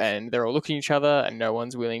group, and they're all looking at each other, and no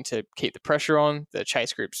one's willing to keep the pressure on. The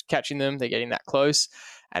chase group's catching them; they're getting that close,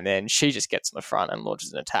 and then she just gets on the front and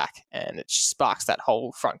launches an attack, and it sparks that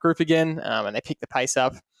whole front group again, and they pick the pace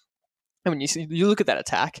up. And when you look at that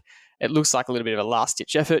attack, it looks like a little bit of a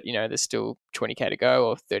last-ditch effort. There's still 20k to go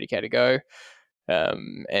or 30k to go.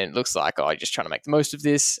 And it looks like, you're just trying to make the most of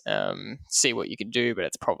this, see what you can do, but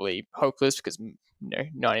it's probably hopeless because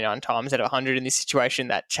 99 times out of 100 in this situation,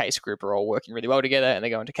 that chase group are all working really well together and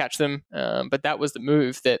they're going to catch them. But that was the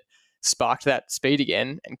move that sparked that speed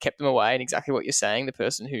again and kept them away. And exactly what you're saying, the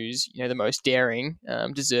person who's the most daring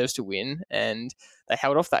deserves to win, and they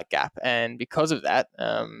held off that gap. And because of that,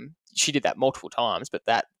 she did that multiple times, but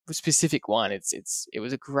that specific one, it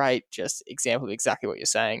was a great just example of exactly what you're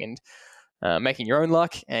saying, and making your own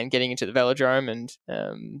luck and getting into the velodrome.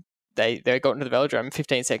 And they got into the velodrome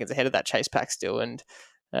 15 seconds ahead of that chase pack still, and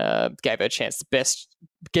gave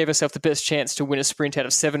herself the best chance to win a sprint out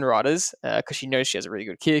of 7 riders, because she knows she has a really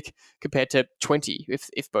good kick compared to 20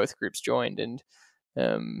 if both groups joined. And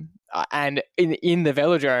in the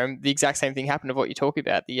velodrome, the exact same thing happened of what you're talking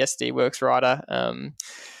about. The SD Works rider,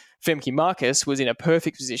 Femke Marcus, was in a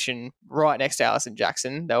perfect position right next to Alison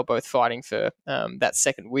Jackson. They were both fighting for that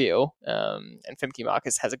second wheel, and Femke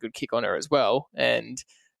Marcus has a good kick on her as well. And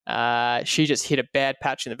she just hit a bad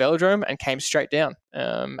patch in the velodrome and came straight down.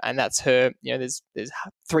 And that's her, there's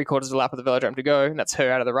 3/4 of the lap of the velodrome to go, and that's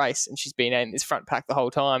her out of the race. And she's been in this front pack the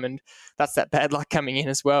whole time, and that's that bad luck coming in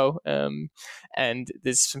as well. And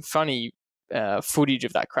there's some funny footage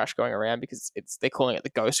of that crash going around, because they're calling it the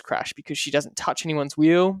ghost crash because she doesn't touch anyone's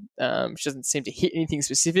wheel. She doesn't seem to hit anything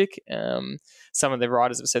specific. Some of the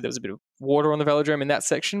riders have said there was a bit of water on the velodrome in that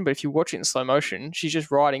section, but if you watch it in slow motion, she's just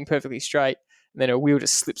riding perfectly straight, and then her wheel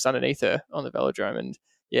just slips underneath her on the velodrome. And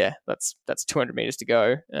yeah, that's 200 meters to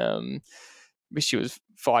go. She was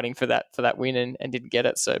fighting for that win and didn't get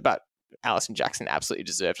it. So, but Alison Jackson absolutely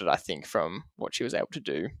deserved it, I think, from what she was able to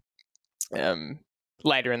do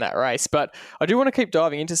later in that race. But I do want to keep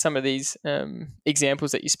diving into some of these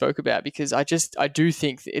examples that you spoke about, because I do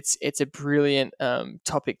think it's a brilliant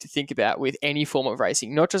topic to think about with any form of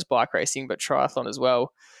racing, not just bike racing, but triathlon as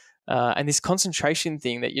well. And this concentration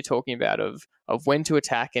thing that you're talking about of when to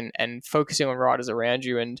attack and focusing on riders around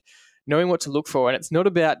you and knowing what to look for. And it's not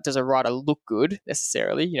about, does a rider look good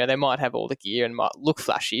necessarily? They might have all the gear and might look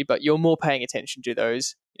flashy, but you're more paying attention to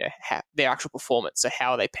those, their actual performance. So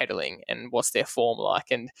how are they pedaling and what's their form like?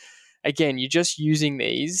 And again, you're just using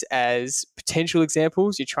these as potential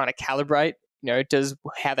examples. You're trying to calibrate, does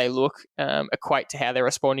how they look equate to how they're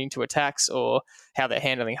responding to attacks or how they're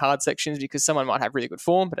handling hard sections? Because someone might have really good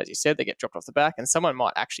form, but as you said, they get dropped off the back, and someone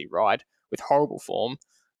might actually ride with horrible form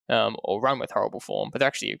or run with horrible form, but they're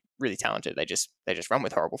actually really talented. They just run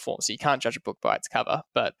with horrible form. So you can't judge a book by its cover.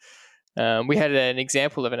 But we had an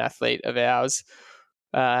example of an athlete of ours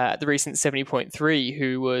at the recent 70.3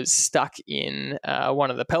 who was stuck in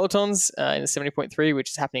one of the pelotons in the 70.3, which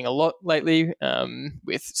is happening a lot lately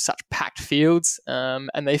with such packed fields.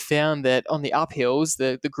 And they found that on the uphills,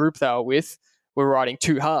 the group they were with were riding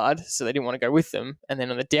too hard, so they didn't want to go with them. And then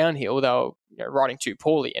on the downhill, they were riding too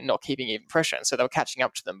poorly and not keeping even pressure. And so they were catching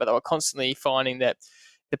up to them, but they were constantly finding that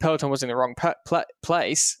the peloton was in the wrong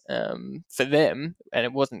place for them, and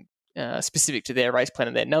it wasn't specific to their race plan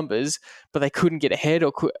and their numbers, but they couldn't get ahead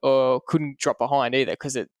or couldn't drop behind either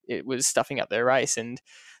because it was stuffing up their race. And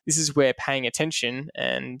this is where paying attention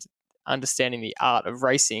and understanding the art of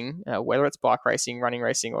racing, whether it's bike racing, running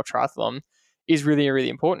racing, or triathlon, is really, really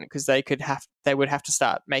important, because they would have to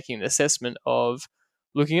start making an assessment of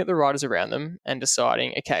looking at the riders around them and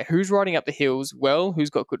deciding, okay, who's riding up the hills well,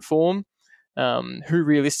 who's got good form, who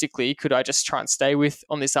realistically could I just try and stay with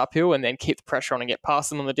on this uphill and then keep the pressure on and get past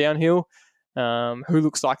them on the downhill, who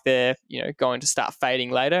looks like they're going to start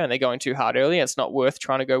fading later and they're going too hard early and it's not worth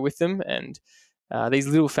trying to go with them. And these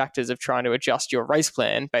little factors of trying to adjust your race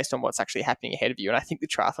plan based on what's actually happening ahead of you. And I think the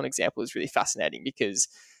triathlon example is really fascinating, because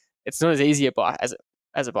it's not as easy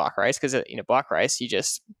as a bike race, because in a bike race,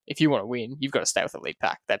 if you want to win, you've got to stay with the lead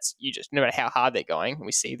pack. No matter how hard they're going, and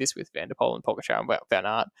we see this with Van der Poel and Pogačar and Van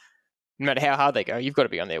Aert, no matter how hard they go, you've got to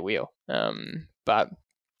be on their wheel. But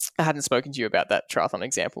I hadn't spoken to you about that triathlon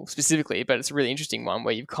example specifically, but it's a really interesting one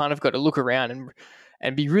where you've kind of got to look around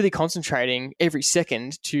and be really concentrating every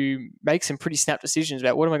second to make some pretty snap decisions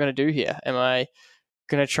about, what am I going to do here? Am I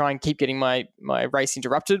going to try and keep getting my race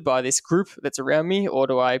interrupted by this group that's around me, or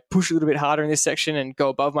do I push a little bit harder in this section and go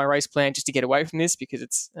above my race plan just to get away from this because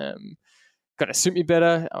it's going to suit me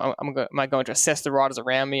better? Am I going to assess the riders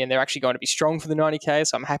around me and they're actually going to be strong for the 90K,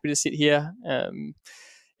 so I'm happy to sit here?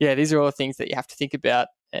 These are all the things that you have to think about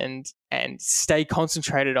and stay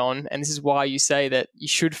concentrated on. And this is why you say that you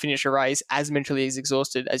should finish a race as mentally as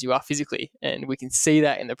exhausted as you are physically. And we can see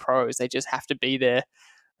that in the pros. They just have to be there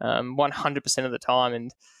 100% of the time.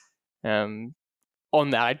 And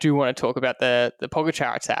on that, I do want to talk about the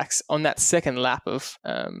Pogačar attacks. On that second lap of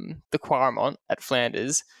the Quaremont at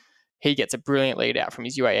Flanders, he gets a brilliant lead out from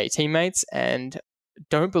his UAE teammates, and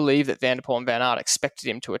don't believe that Van der Poel and Van Aert expected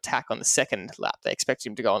him to attack on the second lap. They expected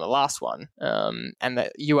him to go on the last one. And the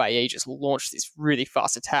UAE just launched this really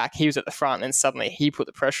fast attack. He was at the front, and then suddenly he put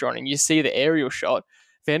the pressure on. And you see the aerial shot.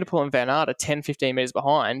 Van der Poel and Van Aert are 10, 15 metres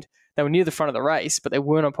behind. They were near the front of the race, but they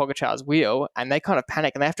weren't on Pogačar's wheel, and they kind of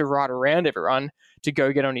panic, and they have to ride around everyone to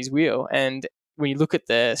go get on his wheel. And when you look at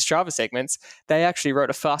the Strava segments, they actually rode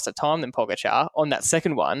a faster time than Pogačar on that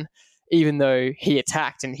second one, even though he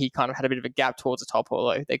attacked and he kind of had a bit of a gap towards the top,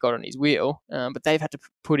 although they got on his wheel. But they've had to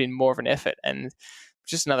put in more of an effort. And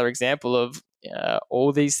just another example of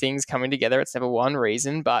all these things coming together. It's never one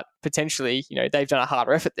reason, but potentially, they've done a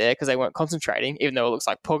harder effort there because they weren't concentrating, even though it looks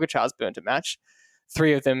like Pogačar's burnt a match.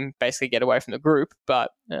 3 of them basically get away from the group,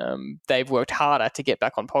 but they've worked harder to get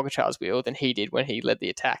back on Pogačar's wheel than he did when he led the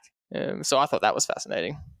attack. So I thought that was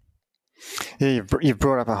fascinating. Yeah, you've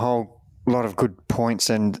brought up a whole lot of good points,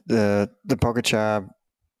 and the Pogačar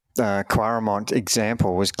Quaremont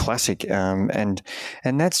example was classic, and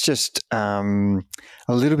that's just a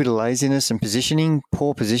little bit of laziness and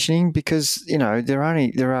poor positioning, because there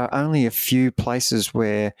are only a few places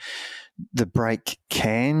where the break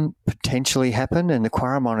can potentially happen, and the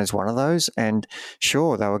Quaremont is one of those. And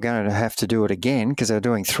sure, they were going to have to do it again because they were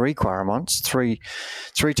doing 3 Quaremonts,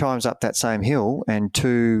 three times up that same hill, and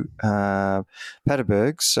 2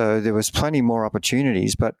 Paterbergs. So there was plenty more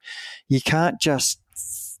opportunities, but you can't just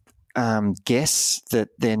guess that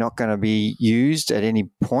they're not going to be used at any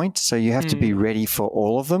point. So you have to be ready for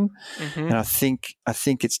all of them. Mm-hmm. And I think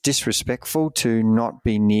it's disrespectful to not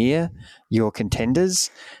be near your contenders.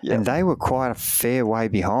 Yep. And they were quite a fair way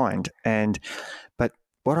behind. But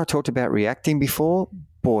what I talked about reacting before,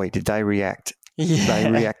 boy, did they react. Yeah. They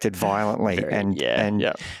reacted violently. And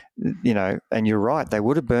you're right, they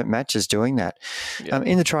would have burnt matches doing that. Yep.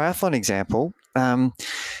 In the triathlon example,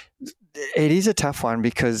 it is a tough one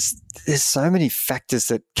because there's so many factors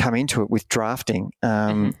that come into it with drafting,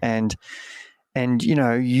 and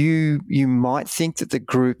you might think that the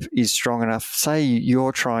group is strong enough. Say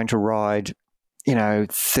you're trying to ride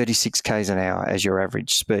 36 k's an hour as your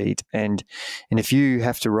average speed, and if you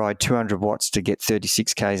have to ride 200 watts to get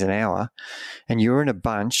 36 k's an hour, and you're in a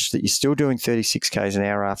bunch that you're still doing 36 k's an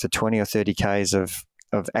hour after 20 or 30 k's of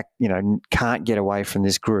can't get away from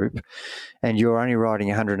this group, and you're only riding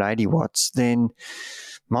 180 watts, then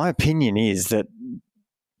my opinion is that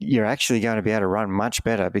you're actually going to be able to run much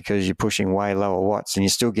better because you're pushing way lower watts and you're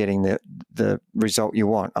still getting the result you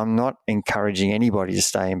want. I'm not encouraging anybody to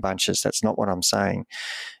stay in bunches. That's not what I'm saying.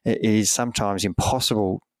 It is sometimes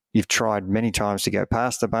impossible. You've tried many times to go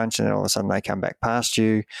past a bunch, and then all of a sudden they come back past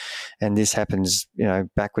you, and this happens,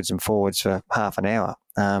 backwards and forwards for half an hour.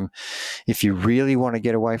 If you really want to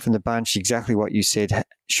get away from the bunch, exactly what you said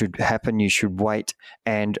should happen. You should wait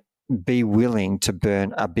and be willing to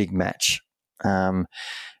burn a big match, and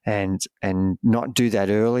not do that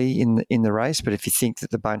early in the race. But if you think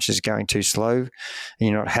that the bunch is going too slow and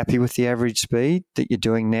you're not happy with the average speed that you're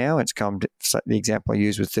doing now, it's come to, the example I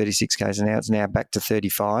used with 36 k's an hour, it's now back to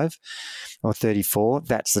 35 or 34.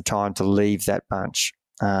 That's the time to leave that bunch.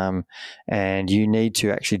 And you need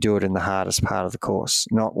to actually do it in the hardest part of the course,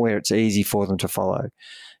 not where it's easy for them to follow.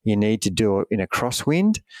 You need to do it in a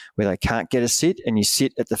crosswind where they can't get a sit, and you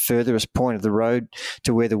sit at the furthest point of the road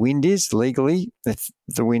to where the wind is legally. If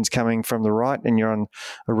the wind's coming from the right and you're on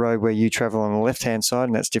a road where you travel on the left-hand side,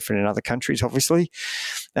 and that's different in other countries, obviously.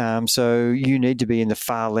 So you need to be in the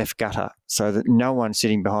far left gutter so that no one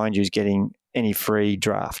sitting behind you is getting any free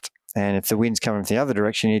draft. And if the wind's coming from the other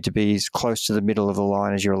direction, you need to be as close to the middle of the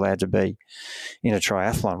line as you're allowed to be in a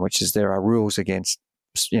triathlon, which is there are rules against,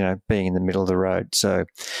 being in the middle of the road. So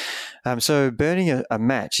burning a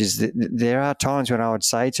match is that there are times when I would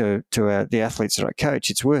say to the athletes that I coach,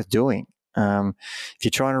 it's worth doing. If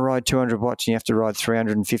you're trying to ride 200 watts and you have to ride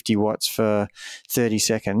 350 watts for 30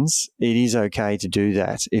 seconds, it is okay to do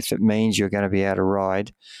that if it means you're going to be able to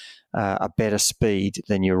ride a better speed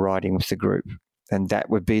than you're riding with the group. And that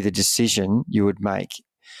would be the decision you would make.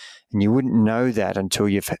 And you wouldn't know that until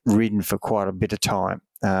you've ridden for quite a bit of time.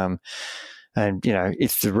 And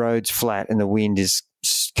if the road's flat and the wind is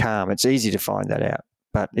calm, it's easy to find that out.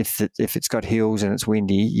 But if it's got hills and it's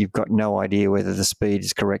windy, you've got no idea whether the speed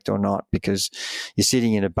is correct or not, because you're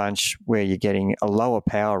sitting in a bunch where you're getting a lower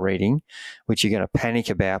power reading, which you're going to panic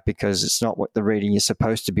about because it's not what the reading you're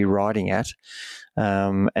supposed to be riding at.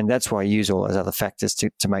 And that's why I use all those other factors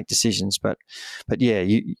to make decisions. But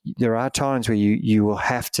yeah, there are times where you will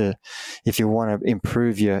have to, if you want to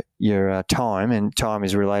improve your time, and time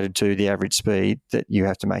is related to the average speed, that you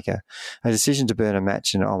have to make a decision to burn a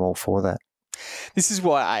match, and I'm all for that. This is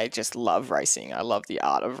why I just love racing. I love the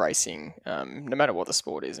art of racing, no matter what the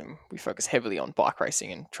sport is. And we focus heavily on bike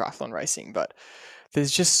racing and triathlon racing, but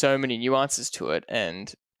there's just so many nuances to it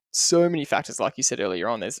and so many factors. Like you said earlier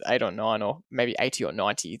on, there's 8 or 9 or maybe 80 or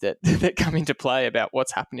 90 that come into play about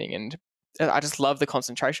what's happening. And I just love the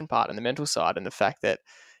concentration part and the mental side, and the fact that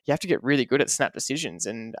you have to get really good at snap decisions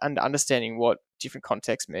and understanding what different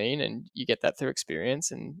contexts mean. And you get that through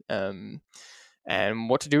experience and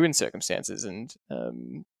what to do in circumstances. And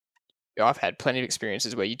I've had plenty of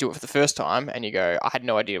experiences where you do it for the first time and you go, I had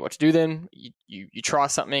no idea what to do then. You try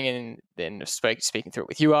something, and then speaking through it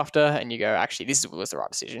with you after, and you go, actually, this was the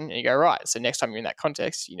right decision. And you go, right. So next time you're in that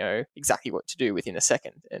context, you know exactly what to do within a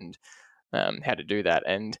second, and how to do that.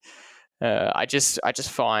 And I just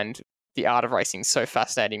find the art of racing so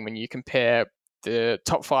fascinating when you compare the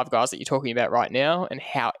top 5 guys that you're talking about right now and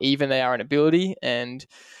how even they are in ability. And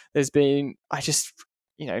there's been,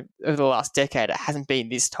 over the last decade, it hasn't been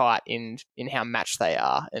this tight in how matched they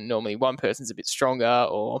are. And normally one person's a bit stronger,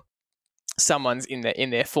 or someone's in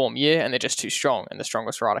their form year and they're just too strong, and the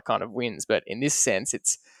strongest rider kind of wins. But in this sense,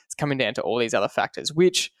 it's coming down to all these other factors,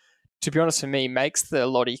 which, to be honest, for me, makes the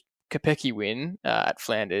Lottie Kopecky win at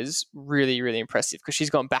Flanders really, really impressive, because she's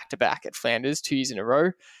gone back-to-back at Flanders 2 years in a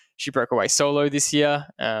row. She broke away solo this year,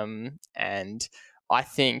 and I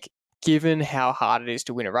think, given how hard it is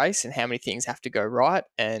to win a race and how many things have to go right,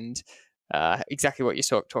 and exactly what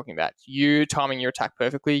you're talking about, you timing your attack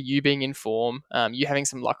perfectly, you being in form, you having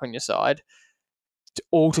some luck on your side,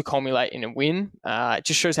 all to culminate in a win, it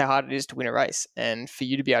just shows how hard it is to win a race. And for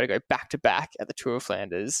you to be able to go back-to-back at the Tour of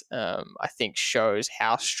Flanders, I think shows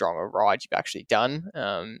how strong a ride you've actually done,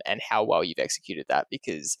 and how well you've executed that,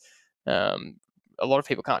 because a lot of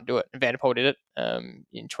people can't do it. And Van der Poel did it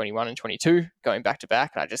in 21 and 22, going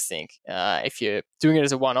back-to-back. And I just think if you're doing it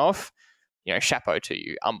as a one-off, chapeau to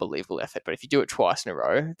you, unbelievable effort. But if you do it twice in a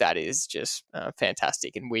row, that is just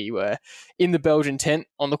fantastic. And we were in the Belgian tent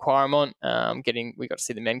on the Quaremont, we got to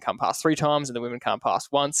see the men come past 3 times and the women come past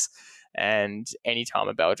once. And anytime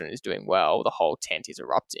a Belgian is doing well, the whole tent is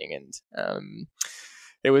erupting. And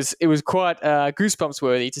it was quite goosebumps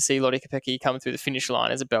worthy to see Lottie Kopecky come through the finish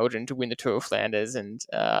line as a Belgian to win the Tour of Flanders, and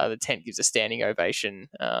the tent gives a standing ovation.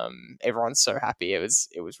 Everyone's so happy. It was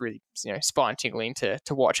really spine tingling to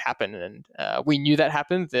watch happen, and we knew that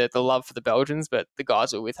happened. The love for the Belgians, but the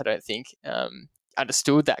guys we were with, I don't think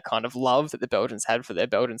understood that kind of love that the Belgians had for their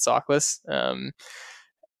Belgian cyclists.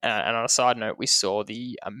 And on a side note, we saw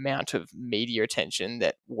the amount of media attention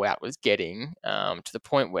that Wout was getting, to the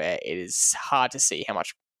point where it is hard to see how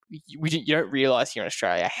much you don't realise here in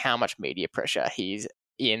Australia how much media pressure he's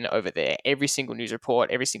in over there. Every single news report,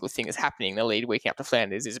 every single thing that's happening the lead week up to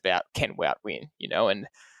Flanders is about, can Wout win? And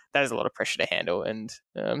that is a lot of pressure to handle. And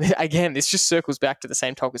again, this just circles back to the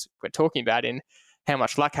same topic we're talking about in how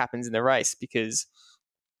much luck happens in the race, because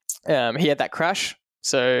he had that crash.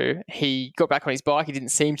 So he got back on his bike. He didn't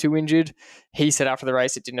seem too injured. He said after the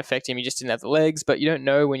race it didn't affect him. He just didn't have the legs. But you don't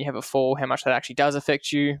know when you have a fall how much that actually does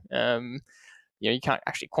affect you. You can't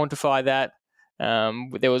actually quantify that.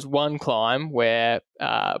 There was one climb where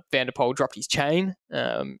Van der Poel dropped his chain,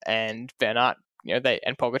 and Van Aert,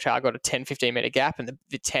 and Pogačar got a 10-15 meter gap, and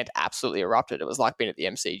the tent absolutely erupted. It was like being at the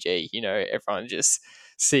MCG. Everyone just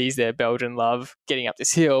sees their Belgian love getting up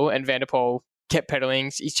this hill, and Van der Poel kept pedaling,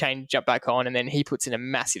 his chain jumped back on, and then he puts in a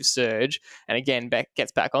massive surge and again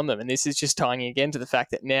gets back on them. And this is just tying again to the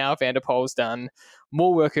fact that now Van der Poel's done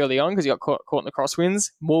more work early on because he got caught in the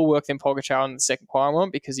crosswinds, more work than Pogačar on the second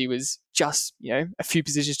Quaremont because he was just, a few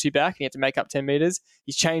positions too back and he had to make up 10 meters.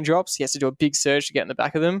 His chain drops, he has to do a big surge to get in the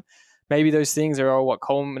back of them. Maybe those things are all what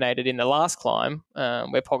culminated in the last climb,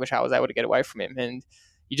 where Pogačar was able to get away from him. And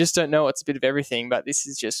you just don't know. It's a bit of everything, but this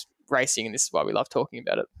is just racing, and this is why we love talking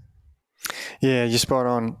about it. Yeah, you're spot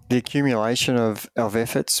on. The accumulation of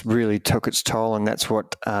efforts really took its toll, and that's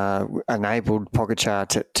what enabled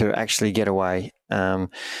Pogačar to actually get away.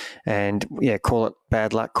 And yeah, call it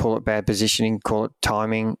bad luck, call it bad positioning, call it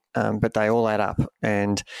timing, but they all add up.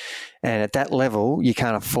 And at that level, you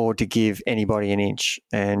can't afford to give anybody an inch.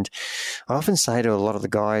 And I often say to a lot of the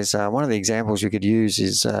guys, one of the examples we could use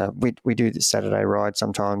is we do the Saturday ride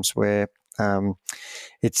sometimes where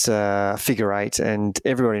it's a figure eight, and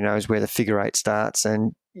everybody knows where the figure eight starts.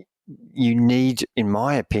 And you need, in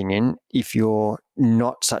my opinion, if you're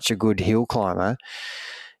not such a good hill climber,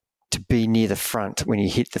 to be near the front when you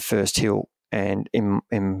hit the first hill. And in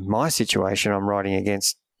my situation, I'm riding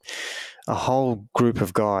against a whole group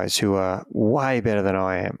of guys who are way better than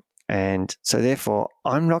I am. And so therefore,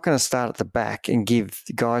 I'm not going to start at the back and give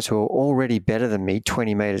the guys who are already better than me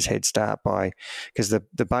 20 metres head start because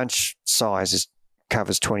the bunch size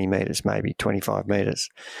covers 20 metres, maybe 25 metres.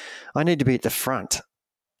 I need to be at the front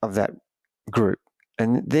of that group.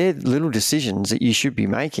 And they're little decisions that you should be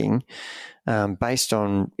making based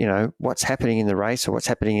on, what's happening in the race or what's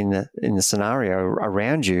happening in the scenario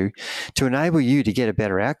around you to enable you to get a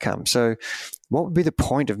better outcome. So what would be the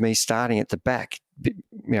point of me starting at the back?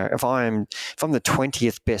 If I'm the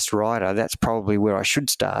 20th best rider, that's probably where I should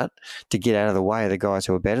start to get out of the way of the guys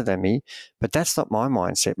who are better than me. But that's not my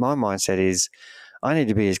mindset. My mindset is I need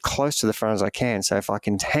to be as close to the front as I can. So if I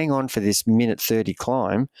can hang on for this minute 30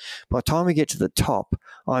 climb, by the time we get to the top,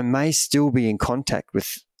 I may still be in contact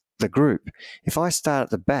with the group. If I start at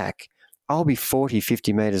the back, I'll be 40,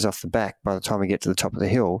 50 metres off the back by the time we get to the top of the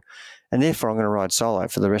hill. And therefore, I'm going to ride solo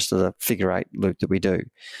for the rest of the figure eight loop that we do.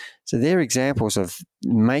 So they're examples of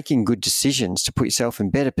making good decisions to put yourself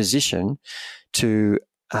in better position to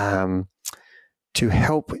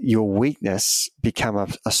help your weakness become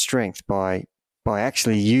a strength by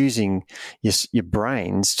actually using your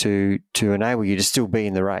brains to enable you to still be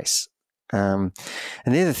in the race. And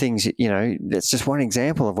they're the things, that's just one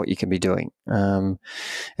example of what you can be doing. And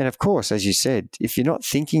of course, as you said, if you're not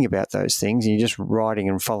thinking about those things and you're just riding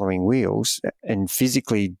and following wheels and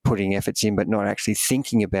physically putting efforts in, but not actually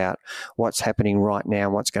thinking about what's happening right now,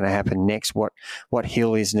 what's going to happen next, what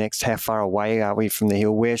hill is next, how far away are we from the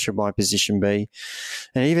hill, where should my position be?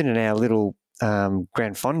 And even in our little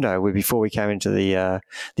Gran Fondo, where before we came into the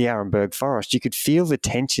Arenberg Forest, you could feel the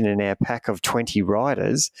tension in our pack of 20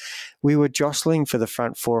 riders. We were jostling for the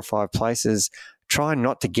front 4 or 5 places, trying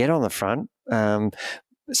not to get on the front.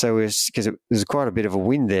 So because it was quite a bit of a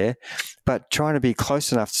wind there, but trying to be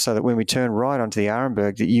close enough so that when we turned right onto the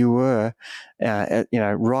Arenberg, that you were,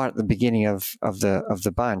 right at the beginning of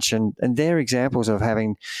the bunch. And they're examples of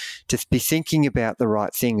having to be thinking about the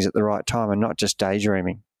right things at the right time and not just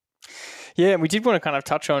daydreaming. Yeah, and we did want to kind of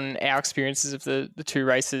touch on our experiences of the two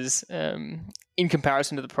races in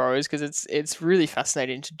comparison to the pros, because it's really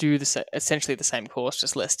fascinating to do essentially the same course,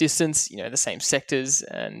 just less distance, the same sectors,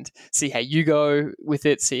 and see how you go with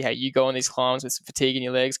it, see how you go on these climbs with some fatigue in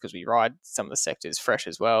your legs, because we ride some of the sectors fresh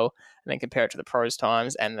as well, and then compare it to the pros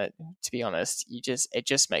times. And to be honest, it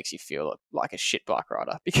just makes you feel like a shit bike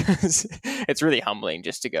rider, because it's really humbling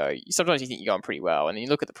just to go. Sometimes you think you're going pretty well, and then you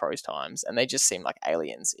look at the pros times, and they just seem like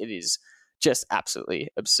aliens. It is just absolutely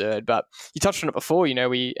absurd. But you touched on it before, we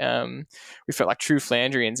felt like true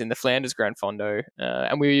Flandrians in the Flanders Grand Fondo,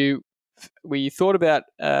 and we thought about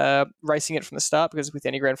racing it from the start, because with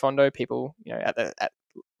any Grand Fondo, people, a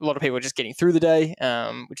lot of people are just getting through the day,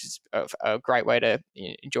 which is a great way to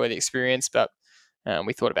enjoy the experience. But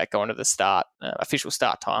we thought about going to the start, official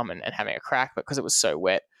start time, and having a crack, but because it was so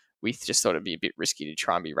wet, we just thought it'd be a bit risky to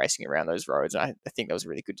try and be racing around those roads. And I think that was a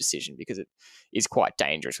really good decision, because it is quite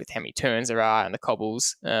dangerous with how many turns there are and the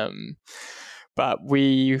cobbles. But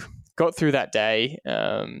we got through that day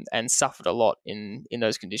and suffered a lot in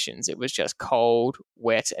those conditions. It was just cold,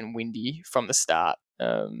 wet, and windy from the start.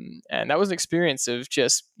 And that was an experience of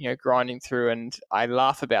just, grinding through. And I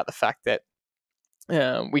laugh about the fact that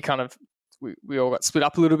we all got split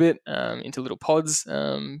up a little bit into little pods,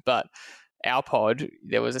 but our pod,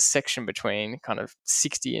 there was a section between kind of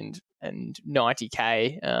 60 and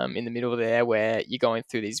 90k in the middle there, where you're going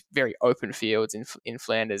through these very open fields in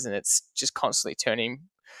Flanders, and it's just constantly turning,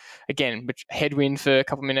 again, headwind for a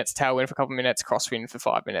couple of minutes, tailwind for a couple of minutes, crosswind for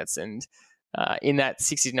 5 minutes. And in that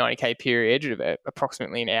 60 to 90k period of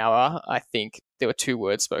approximately an hour, I think there were 2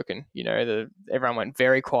 words spoken. Everyone went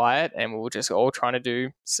very quiet, and we were just all trying to do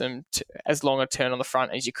as long a turn on the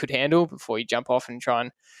front as you could handle before you jump off and try and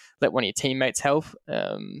let one of your teammates help.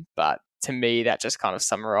 But to me, that just kind of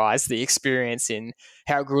summarized the experience in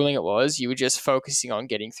how grueling it was. You were just focusing on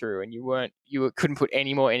getting through, and you couldn't put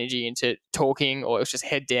any more energy into talking, or it was just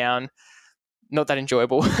head down. Not that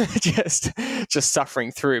enjoyable, just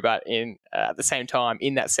suffering through. But at the same time,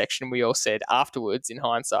 in that section, we all said afterwards, in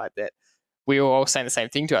hindsight, that we were all saying the same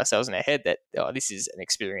thing to ourselves in our head, that this is an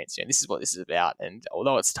experience. This is what this is about. And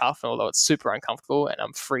although it's tough, and although it's super uncomfortable, and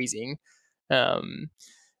I'm freezing,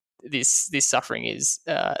 this suffering is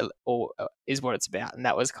what it's about. And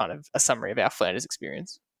that was kind of a summary of our Flanders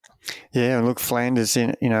experience. Yeah, look, Flanders,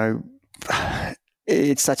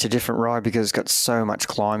 it's such a different ride because it's got so much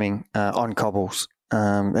climbing on cobbles.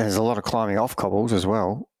 There's a lot of climbing off cobbles as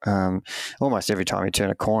well. Almost every time you turn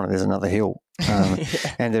a corner, there's another hill.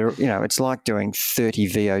 And there, it's like doing 30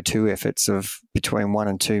 VO2 efforts of between 1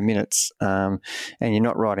 and 2 minutes. And you're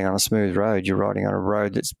not riding on a smooth road. You're riding on a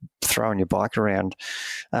road that's throwing your bike around,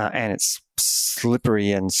 and it's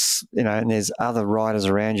slippery, and and there's other riders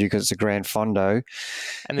around you because it's a Grand Fondo.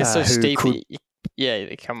 And they're so steep that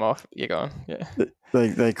they come off. You're gone. Yeah.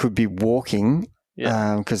 They could be walking.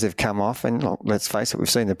 Yeah. Because they've come off, and let's face it, we've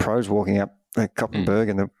seen the pros walking up the Koppenberg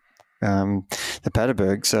and the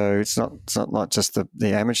Paterberg, so it's not just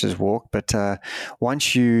the amateurs walk, but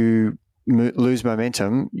once you lose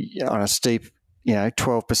momentum on a steep,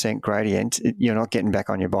 12% gradient, you're not getting back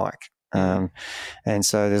on your bike. And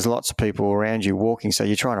so there's lots of people around you walking, so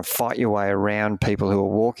you're trying to fight your way around people who are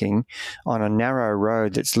walking on a narrow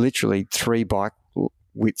road that's literally 3 bike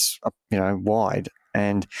widths, wide.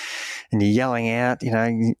 And you're yelling out,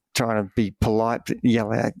 trying to be polite, but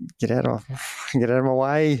yell out, get out of my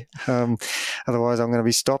way. Otherwise, I'm going to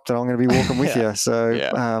be stopped and I'm going to be walking with you.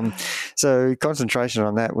 So, so concentration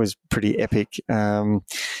on that was pretty epic.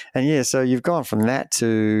 So you've gone from that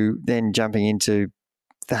to then jumping into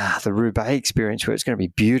the Roubaix experience, where it's going to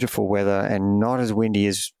be beautiful weather and not as windy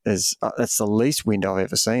as that's the least wind I've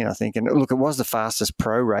ever seen, I think. And look, it was the fastest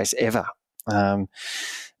pro race ever. And,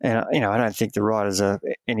 I don't think the riders are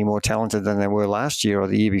any more talented than they were last year or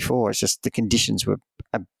the year before. It's just the conditions were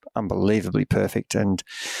unbelievably perfect. And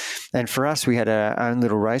for us, we had our own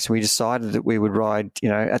little race. We decided that we would ride,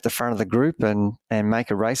 at the front of the group and make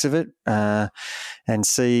a race of it, and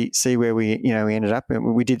see where we ended up.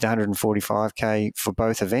 We did the 145K for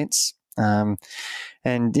both events. And,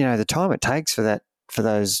 the time it takes for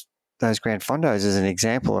those Grand Fondos is an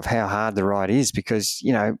example of how hard the ride is, because,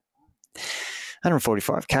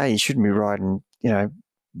 145K, you shouldn't be riding,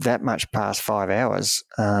 that much past 5 hours.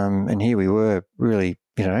 And here we were really,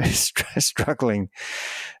 struggling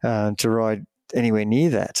to ride anywhere near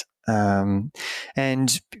that. And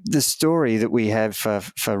the story that we have for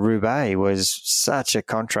Roubaix was such a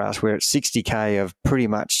contrast. We're at 60K of pretty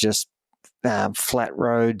much just flat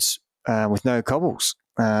roads with no cobbles.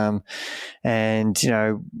 And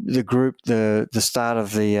the group, the start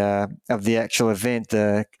of the actual event,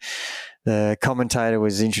 the commentator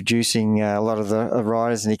was introducing a lot of the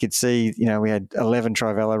riders, and you could see, we had 11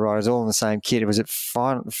 Trivelo riders all in the same kit. It was a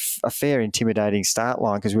fair intimidating start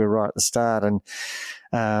line because we were right at the start, and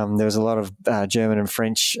there was a lot of German and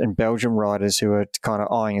French and Belgium riders who were kind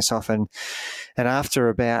of eyeing us off. And after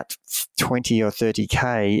about 20 or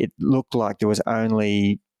 30K, it looked like there was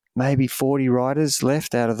only maybe 40 riders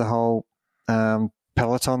left out of the whole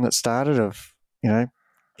peloton that started of,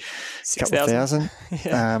 couple of thousand.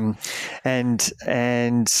 Yeah.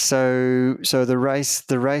 And so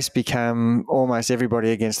the race became almost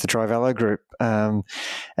everybody against the Trivelo group.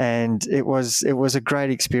 And it was a great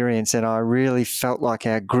experience, and I really felt like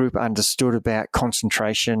our group understood about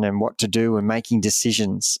concentration and what to do and making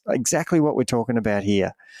decisions, exactly what we're talking about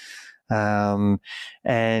here. We had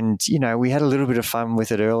a little bit of fun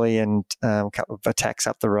with it early, and a couple of attacks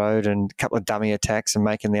up the road and a couple of dummy attacks and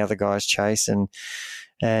making the other guys chase.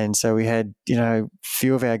 And so we had,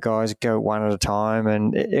 few of our guys go one at a time,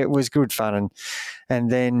 and it was good fun.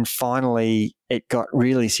 And then finally it got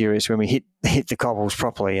really serious when we hit the cobbles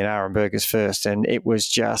properly in Arenbergers first, and it was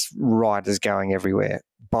just riders going everywhere.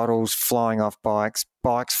 Bottles flying off bikes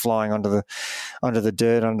flying onto the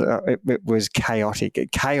dirt. It was chaotic.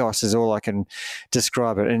 Chaos is all I can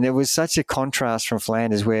describe it. And it was such a contrast from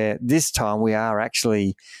Flanders, where this time we are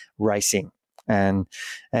actually racing and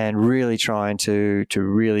really trying to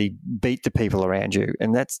really beat the people around you.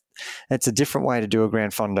 And that's a different way to do a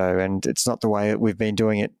Grand Fondo, and it's not the way that we've been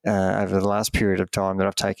doing it over the last period of time that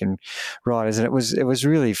I've taken riders. And it was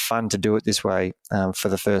really fun to do it this way for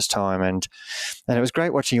the first time. And it was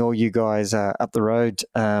great watching all you guys up the road.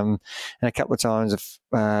 And a couple of times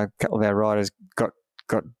a couple of our riders got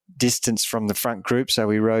distance from the front group, so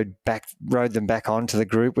we rode them back onto the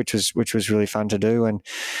group, which was really fun to do. And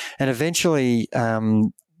eventually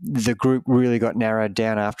the group really got narrowed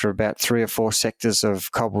down after about 3 or 4 sectors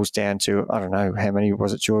of cobbles down to, I don't know, how many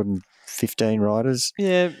was it, Jordan? 15 riders?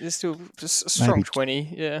 Yeah, it's still just a strong maybe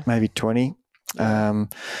 20, yeah. Maybe 20,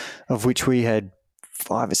 of which we had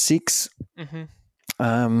 5 or 6 in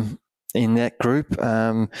that group.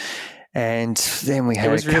 And then we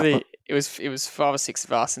had it was 5 or 6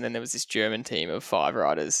 of us, and then there was this German team of 5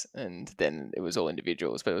 riders, and then it was all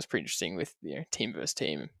individuals. But it was pretty interesting with team versus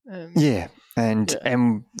team. And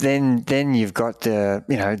then you've got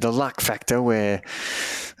the luck factor where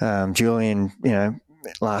Julian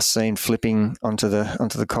last seen flipping onto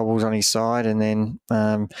the cobbles on his side, and then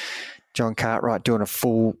John Cartwright doing a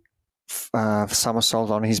full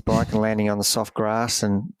somersault on his bike and landing on the soft grass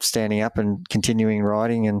and standing up and continuing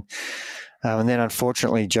riding. And then,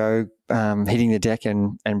 unfortunately, Joe hitting the deck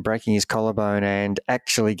and breaking his collarbone and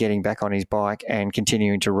actually getting back on his bike and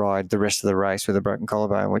continuing to ride the rest of the race with a broken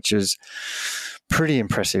collarbone, which is pretty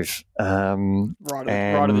impressive. Right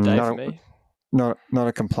of the day for me. Not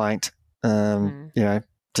a complaint.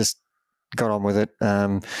 Just got on with it.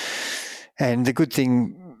 And the good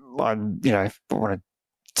thing, I want to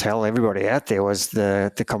tell everybody out there was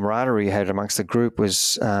the camaraderie you had amongst the group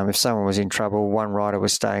was if someone was in trouble, one rider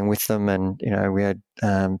was staying with them, and we had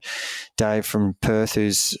Dave from Perth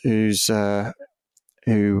who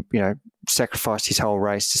sacrificed his whole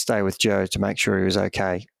race to stay with Joe to make sure he was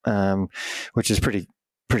okay, which is pretty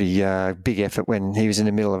big effort when he was in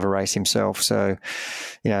the middle of a race himself. So,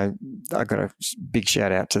 I got a big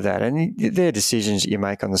shout out to that. And they're decisions that you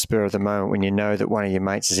make on the spur of the moment when you know that one of your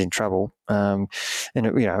mates is in trouble. And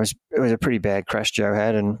it was a pretty bad crash Joe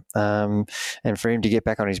had, and for him to get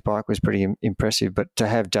back on his bike was pretty impressive. But to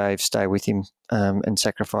have Dave stay with him and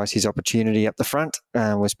sacrifice his opportunity up the front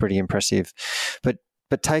was pretty impressive. But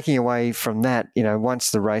taking away from that,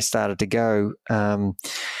 once the race started to go,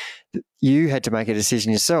 you had to make a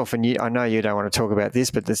decision yourself, and I know you don't want to talk about this,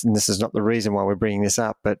 but this is not the reason why we're bringing this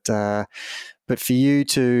up. But for you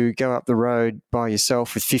to go up the road by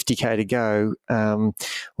yourself with 50k to go,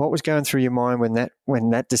 what was going through your mind when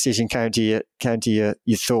that decision came to your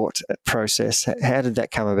thought process? How did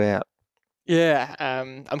that come about? Yeah,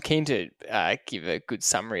 I'm keen to give a good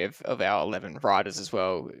summary of our 11 riders as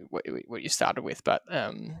well, what you started with. But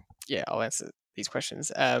I'll answer these questions.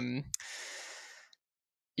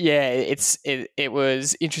 It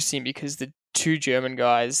was interesting because the two German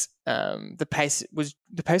guys, the pace was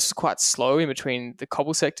quite slow in between the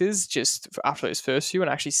cobble sectors just after those first few. And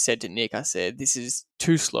I actually said to Nick, I said, this is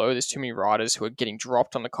too slow. There's too many riders who are getting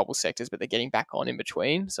dropped on the cobble sectors, but they're getting back on in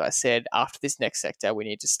between. So I said, after this next sector, we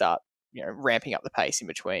need to start, ramping up the pace in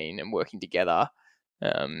between and working together.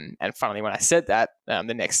 And finally, when I said that,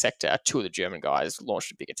 the next sector, two of the German guys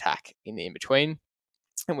launched a big attack in the in between,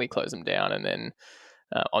 and we closed them down. And then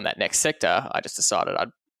on that next sector, I just decided I'd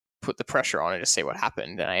put the pressure on and just see what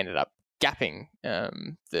happened. And I ended up gapping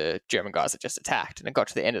the German guys that just attacked. And I got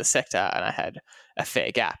to the end of the sector and I had a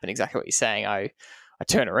fair gap. And exactly what you're saying, I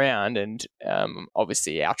turn around and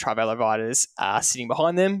obviously our Trivelo riders are sitting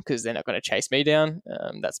behind them because they're not going to chase me down.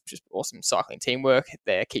 That's just awesome cycling teamwork.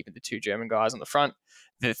 They're keeping the two German guys on the front.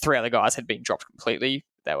 The three other guys had been dropped completely.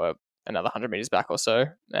 They were another 100 meters back or so.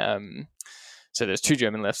 So there's two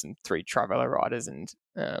German lefts and three Trivelo riders. And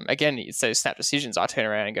again, it's those snap decisions. I turn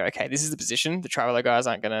around and go, okay, this is the position. The Trivelo guys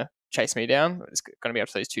aren't going to chase me down. It's going to be up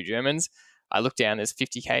to those two Germans. I look down, there's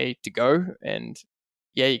 50k to go. And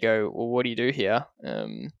you go, well, what do you do here?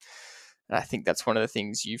 And I think that's one of the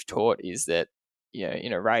things you've taught is that,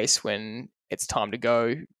 in a race, when it's time to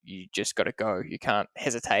go, you just got to go. You can't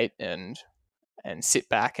hesitate and sit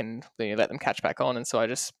back and let them catch back on. And so I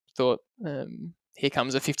just thought, here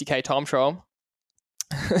comes a 50k time trial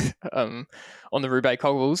on the Roubaix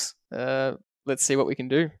cobbles. Let's see what we can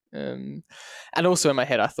do. And also in my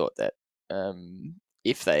head, I thought that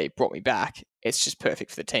if they brought me back, it's just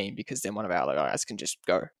perfect for the team because then one of our other guys can just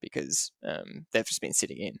go because they've just been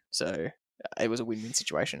sitting in. So it was a win-win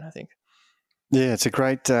situation, I think. Yeah, it's a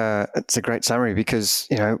great summary because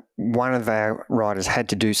one of our riders had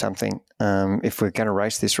to do something if we're going to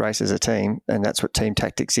race this race as a team, and that's what team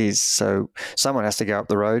tactics is. So someone has to go up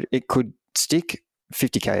the road. It could stick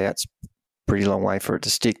 50k out's a pretty long way for it to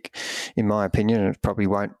stick, in my opinion, and it probably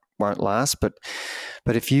won't last. But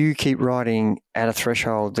if you keep riding at a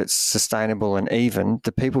threshold that's sustainable and even,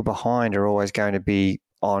 the people behind are always going to be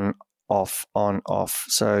on, off, on, off.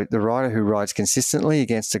 So the rider who rides consistently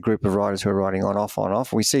against a group of riders who are riding on,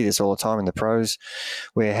 off, we see this all the time in the pros,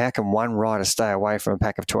 where how can one rider stay away from a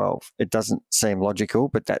pack of 12? It doesn't seem logical,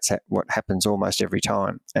 but that's what happens almost every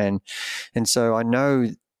time. And so I know,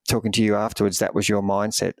 talking to you afterwards, that was your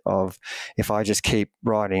mindset of, if I just keep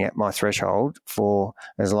riding at my threshold for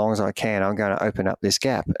as long as I can, I'm going to open up this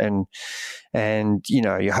gap. And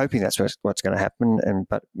you're hoping that's what's going to happen.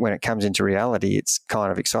 But when it comes into reality, it's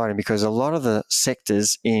kind of exciting because a lot of the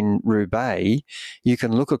sectors in Roubaix, you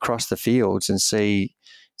can look across the fields and see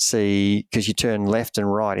because you turn left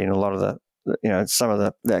and right in a lot of the, some of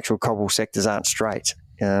the actual cobble sectors aren't straight.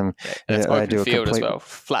 And it's open field as well,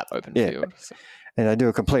 flat open field. So. and they do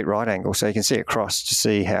a complete right angle, so you can see across to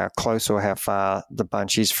see how close or how far the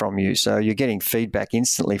bunch is from you. So you're getting feedback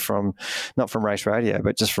instantly from, not from race radio,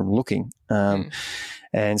 but just from looking.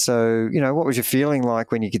 And so, what was your feeling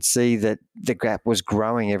like when you could see that the gap was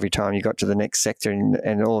growing every time you got to the next sector,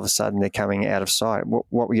 and all of a sudden they're coming out of sight? What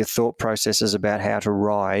were your thought processes about how to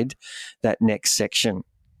ride that next section?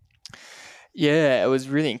 Yeah, it was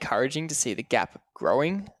really encouraging to see the gap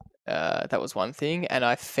growing. That was one thing. And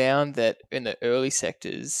I found that in the early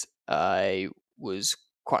sectors, I was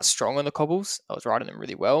quite strong on the cobbles. I was riding them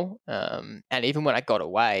really well. And even when I got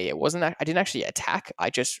away, I didn't actually attack. I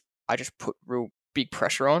just put real big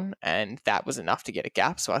pressure on, and that was enough to get a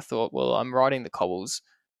gap. So I thought, well, I'm riding the cobbles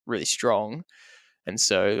really strong. And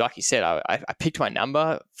so, like you said, I picked my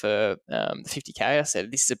number for the 50K. I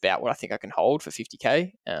said, this is about what I think I can hold for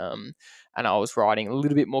 50K. And I was riding a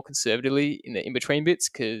little bit more conservatively in the in-between bits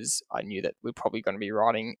because I knew that we're probably going to be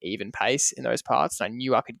riding even pace in those parts. And I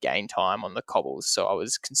knew I could gain time on the cobbles. So I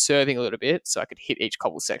was conserving a little bit so I could hit each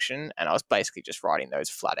cobble section. And I was basically just riding those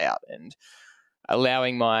flat out and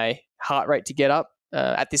allowing my heart rate to get up.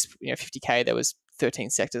 At this 50K, there was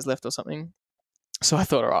 13 sectors left or something. So I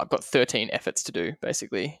thought, all right, I've got 13 efforts to do,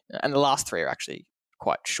 basically. And the last 3 are actually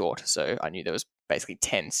quite short. So I knew there was basically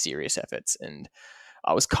 10 serious efforts. And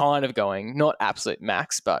I was kind of going, not absolute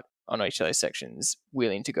max, but on each of those sections,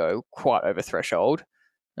 willing to go quite over threshold.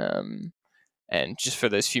 And just for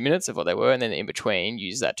those few minutes of what they were. And then in between,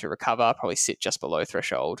 use that to recover, probably sit just below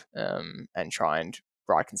threshold and try and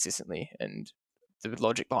ride consistently. And the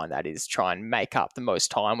logic behind that is try and make up the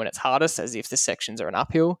most time when it's hardest, as if the sections are an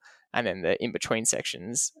uphill. And then the in-between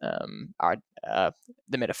sections are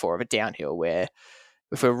the metaphor of a downhill, where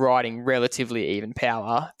if we're riding relatively even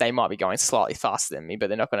power, they might be going slightly faster than me, but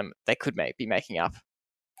they could be making up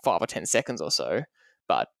 5 or 10 seconds or so,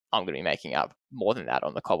 but I'm going to be making up more than that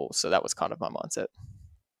on the cobbles. So that was kind of my mindset.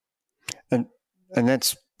 And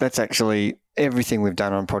that's actually everything we've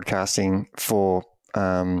done on podcasting for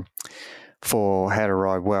how to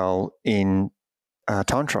ride well in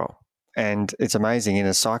time trial. And it's amazing, in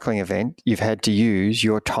a cycling event, you've had to use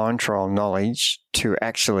your time trial knowledge to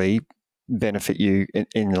actually benefit you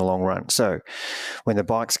in the long run. So when the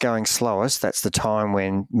bike's going slowest, that's the time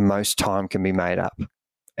when most time can be made up.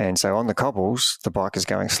 And so on the cobbles, the bike is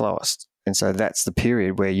going slowest. And so that's the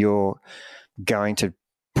period where you're going to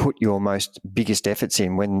put your biggest efforts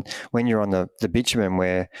in. When you're on the bitumen,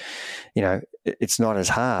 where, it's not as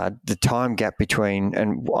hard, the time gap between,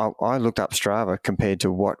 and I looked up Strava compared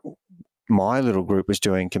to what my little group was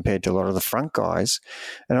doing compared to a lot of the front guys,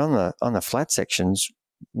 and on the flat sections,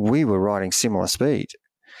 we were riding similar speed.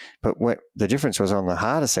 But what the difference was, on the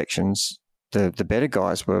harder sections, the better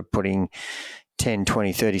guys were putting 10,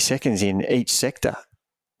 20, 30 seconds in each sector,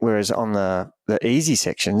 whereas on the easy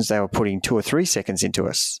sections, they were putting 2 or 3 seconds into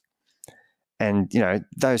us. And,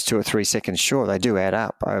 those 2 or 3 seconds, sure, they do add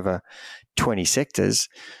up over 20 sectors,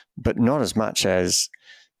 but not as much as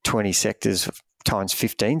 20 sectors times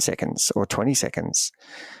 15 seconds or 20 seconds.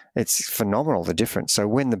 It's phenomenal, the difference. So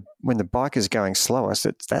when the bike is going slowest,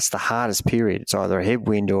 that's the hardest period. It's either a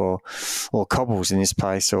headwind or cobbles in this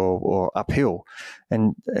place, or uphill.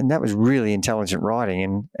 And that was really intelligent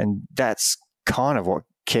riding. And that's kind of what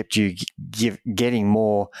kept you getting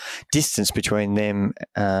more distance between them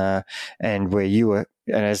and where you were.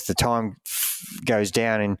 And as the time goes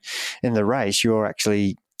down in the race, you're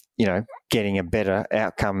actually, getting a better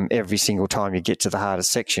outcome every single time you get to the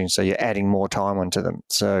hardest section. So you're adding more time onto them.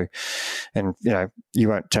 So, and, you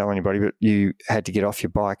won't tell anybody, but you had to get off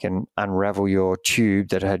your bike and unravel your tube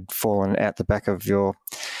that had fallen out the back of your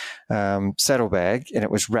saddlebag, and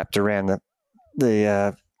it was wrapped around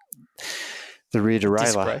the rear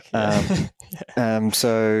derailleur.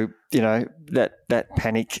 So, that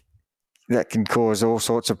panic, that can cause all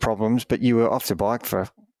sorts of problems, but you were off the bike for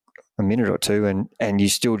a minute or two and you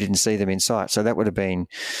still didn't see them in sight. So that would have been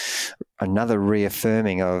another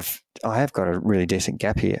reaffirming of, I have got a really decent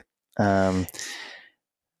gap here. How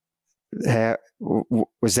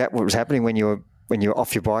was that what was happening when you were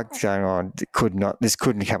off your bike going, oh, this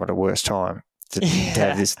couldn't come at a worse time to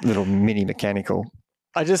have this little mini mechanical?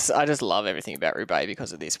 I just love everything about Roubaix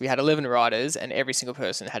because of this. We had 11 riders, and every single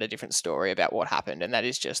person had a different story about what happened, and that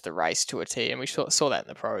is just the race to a T. And we saw that in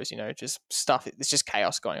the pros, just stuff. It's just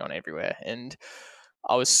chaos going on everywhere, and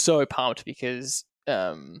I was so pumped because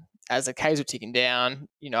as the Ks were ticking down,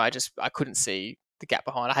 I couldn't see the gap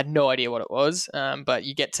behind. I had no idea what it was, but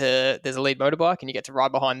there's a lead motorbike, and you get to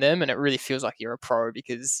ride behind them, and it really feels like you're a pro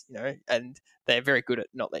because and they're very good at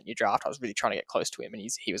not letting you draft. I was really trying to get close to him, and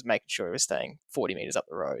he was making sure he was staying 40 meters up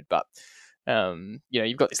the road. But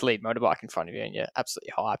you've got this lead motorbike in front of you, and you're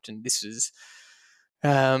absolutely hyped. And this was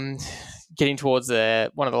getting towards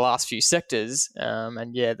one of the last few sectors,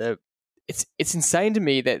 and yeah, it's insane to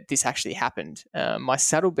me that this actually happened. My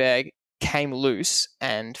saddlebag came loose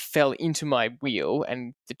and fell into my wheel,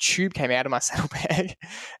 and the tube came out of my saddlebag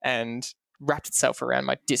and wrapped itself around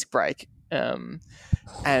my disc brake.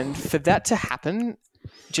 And for that to happen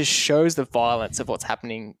just shows the violence of what's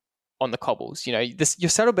happening on the cobbles. You know, your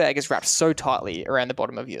saddlebag is wrapped so tightly around the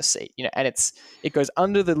bottom of your seat, you know, and it goes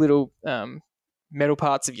under the little metal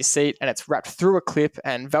parts of your seat, and it's wrapped through a clip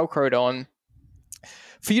and velcroed on.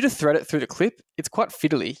 For you to thread it through the clip, it's quite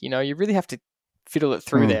fiddly. You know, you really have to fiddle it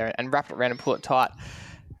through there and wrap it around and pull it tight.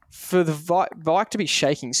 For the bike to be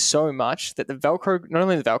shaking so much that the Velcro, not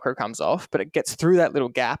only the Velcro comes off, but it gets through that little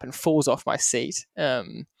gap and falls off my seat.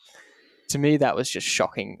 To me, that was just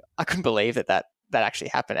shocking. I couldn't believe that actually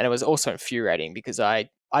happened. And it was also infuriating because I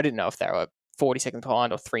didn't know if they were 40 seconds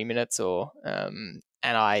behind or 3 minutes and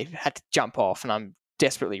I had to jump off, and I'm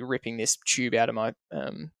desperately ripping this tube out of my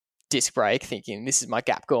disc brake, thinking this is my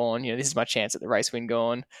gap gone, you know, this is my chance at the race win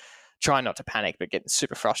gone. Trying not to panic, but getting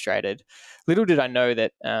super frustrated. Little did I know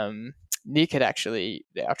that Nick had actually,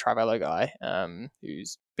 our Trivelo guy,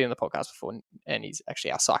 who's been on the podcast before, and he's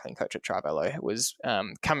actually our cycling coach at Trivelo, was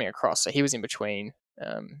coming across. So he was in between,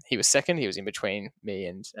 he was second, he was in between me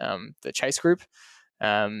and the chase group.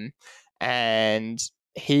 And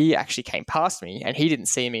he actually came past me, and he didn't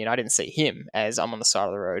see me and I didn't see him as I'm on the side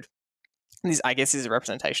of the road. And this, I guess, is a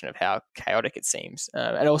representation of how chaotic it seems.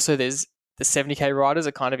 And also there's the 70K riders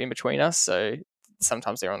are kind of in between us, so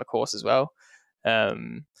sometimes they're on the course as well.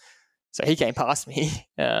 So he came past me,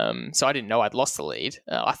 so I didn't know I'd lost the lead.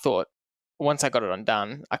 I thought once I got it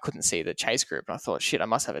undone, I couldn't see the chase group, and I thought, shit, I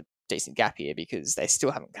must have a decent gap here because they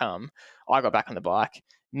still haven't come. I got back on the bike.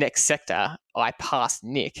 Next sector, I passed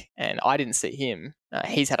Nick, and I didn't see him.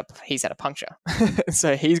 He's had a puncture,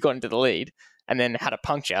 so he's got into the lead, and then had a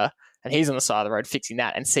puncture, and he's on the side of the road fixing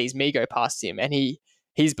that, and sees me go past him, and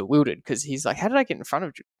he's bewildered because he's like, how did I get in front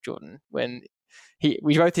of Jordan when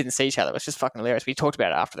we both didn't see each other? It was just fucking hilarious. We talked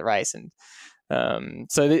about it after the race. And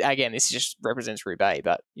again, this just represents Roubaix,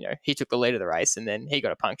 but you know, he took the lead of the race and then he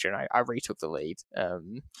got a puncture and I retook the lead.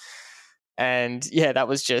 And yeah, that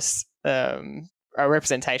was just a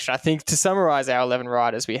representation. I think to summarize our 11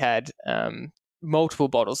 riders, we had multiple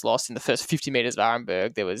bottles lost in the first 50 meters of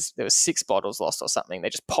Arenberg. There was 6 bottles lost or something. They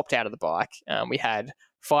just popped out of the bike. We had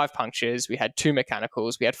 5 punctures, we had 2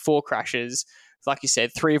 mechanicals, we had 4 crashes. Like you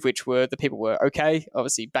said, 3 of which the people were okay,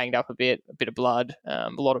 obviously banged up a bit of blood, a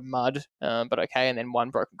lot of mud, but okay, and then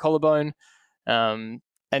 1 broken collarbone.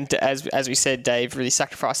 And as we said, Dave really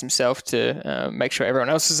sacrificed himself to make sure everyone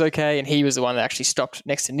else was okay, and he was the one that actually stopped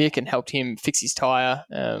next to Nick and helped him fix his tyre.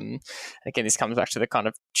 Again, this comes back to the kind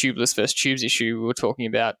of tubeless versus tubes issue we were talking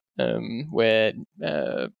about, where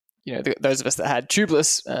those of us that had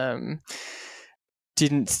tubeless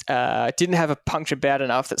didn't have a puncture bad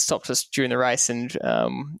enough that stopped us during the race, and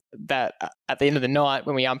that at the end of the night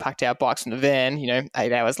when we unpacked our bikes from the van,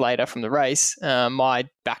 8 hours later from the race, my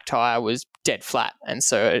back tyre was dead flat, and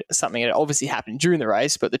so something had obviously happened during the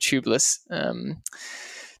race, but the tubeless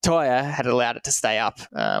tyre had allowed it to stay up,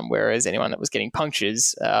 whereas anyone that was getting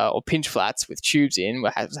punctures or pinch flats with tubes in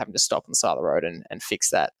was having to stop on the side of the road and fix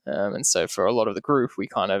that. And so for a lot of the group, we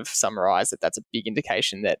kind of summarised that that's a big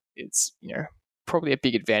indication that it's probably a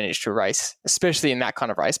big advantage to race, especially in that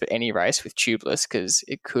kind of race, but any race with tubeless, because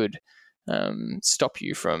it could stop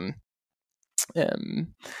you from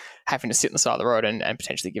having to sit on the side of the road and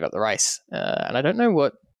potentially give up the race. And I don't know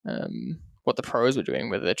what the pros were doing,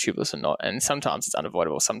 whether they're tubeless or not. And sometimes it's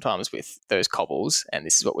unavoidable. Sometimes with those cobbles, and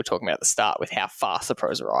this is what we're talking about at the start with how fast the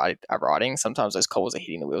pros are riding, sometimes those cobbles are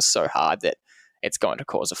hitting the wheels so hard that it's going to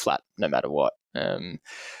cause a flat no matter what. And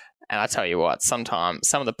I tell you what, sometimes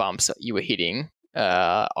some of the bumps that you were hitting,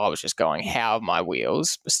 I was just going, how my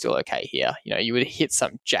wheels were still okay here. You would hit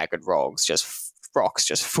some jagged rocks, just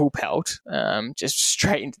full pelt, just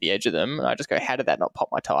straight into the edge of them. And I just go, how did that not pop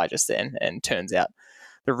my tyre just then? And turns out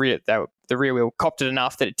the rear wheel copped it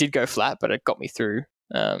enough that it did go flat, but it got me through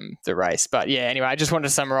the race. But yeah, anyway, I just wanted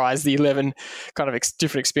to summarize the 11 kind of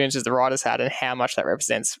different experiences the riders had and how much that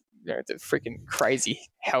represents the freaking crazy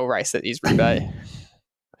hell race that is Roubaix.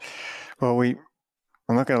 Well,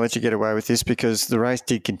 I'm not going to let you get away with this because the race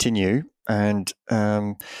did continue, and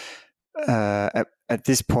at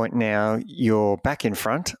this point now you're back in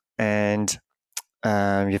front, and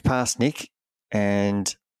you've passed Nick,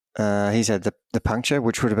 and he's had the puncture,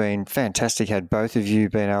 which would have been fantastic had both of you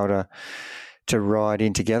been able to ride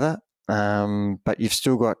in together. But you've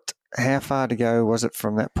still got how far to go? Was it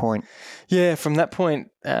from that point? Yeah, from that point.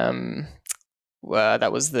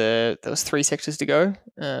 There was 3 sectors to go,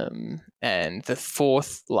 and the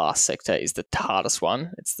fourth last sector is the hardest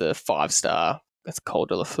one. It's the 5-star. It's Col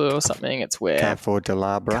de la Fleur or something. It's where Carrefour de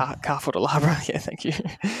l'Arbre. Carrefour de l'Arbre. Yeah, thank you.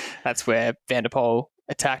 That's where Van der Poel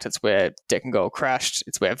attacked. It's where Deckengol crashed.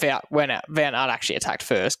 It's where Van Aert actually attacked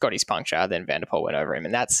first, got his puncture, then Van der Poel went over him.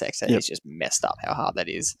 And that sector is just messed up how hard that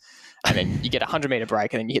is. And then you get a 100-meter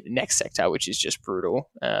break, and then you hit the next sector, which is just brutal.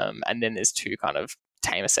 And then there's 2 kind of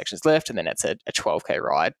tamer sections left, and then it's a 12K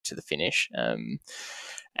ride to the finish.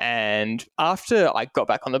 And after I got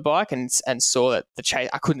back on the bike and saw that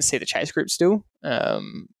I couldn't see the chase group still,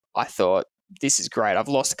 I thought, this is great. I've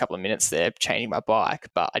lost a couple of minutes there changing my bike,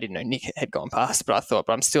 but I didn't know Nick had gone past. But I thought,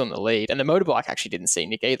 but I'm still in the lead. And the motorbike actually didn't see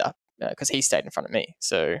Nick either, because he stayed in front of me.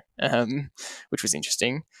 So, which was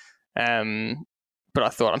interesting. But I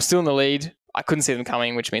thought, I'm still in the lead. I couldn't see them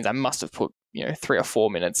coming, which means I must have put 3 or 4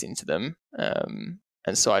 minutes into them.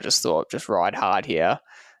 And so I just thought, just ride hard here.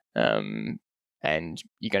 And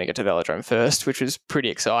you're going to get to Velodrome first, which was pretty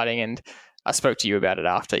exciting. And I spoke to you about it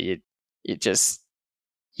after. You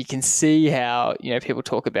can see how people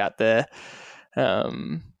talk about the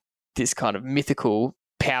this kind of mythical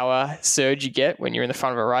power surge you get when you're in the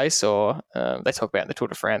front of a race, or they talk about in the Tour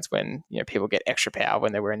de France when people get extra power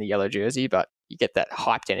when they're wearing the yellow jersey, but you get that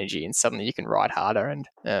hyped energy and suddenly you can ride harder. And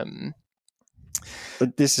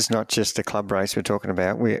but this is not just a club race we're talking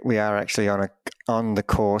about. We are actually on the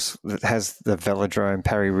course that has the Velodrome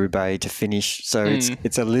Paris-Roubaix to finish, so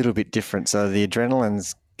it's a little bit different. So the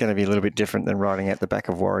adrenaline's going to be a little bit different than riding at the back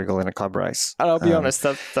of Warragul in a club race. And I'll be honest,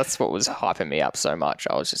 that's what was hyping me up so much.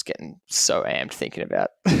 I was just getting so amped thinking about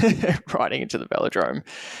riding into the Velodrome.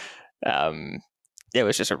 It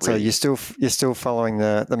was just a really... So you're still following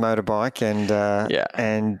the motorbike,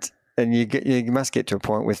 and you must get to a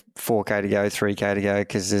point with 4K to go, 3K to go,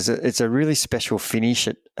 because it's a really special finish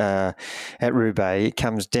at Roubaix. It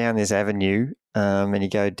comes down this avenue, and you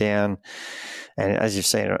go down, and as you've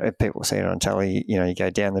seen, people see it on telly, you go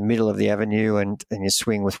down the middle of the avenue and you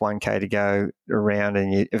swing with 1K to go around,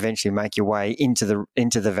 and you eventually make your way into the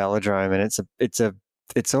Velodrome, and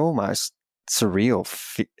it's almost surreal.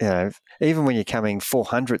 Even when you're coming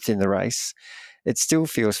 400th in the race, it still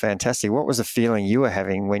feels fantastic. What was the feeling you were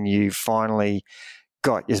having when you finally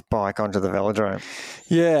got your bike onto the Velodrome?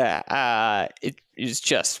 Yeah, it was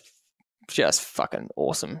just fucking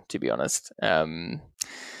awesome, to be honest.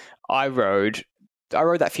 I rode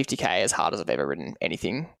that 50K as hard as I've ever ridden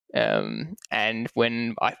anything. And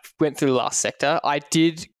when I went through the last sector, I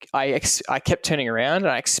kept turning around,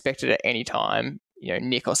 and I expected at any time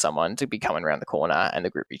Nick or someone to be coming around the corner and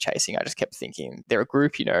the group be chasing. I just kept thinking, they're a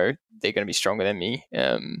group, they're going to be stronger than me.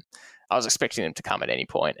 I was expecting them to come at any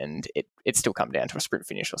point, and it still come down to a sprint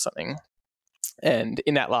finish or something. And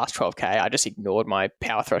in that last 12K, I just ignored my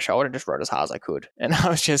power threshold and just rode as hard as I could. And I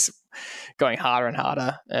was just going harder and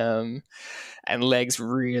harder. And legs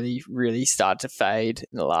really, really started to fade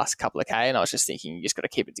in the last couple of K. And I was just thinking, you just got to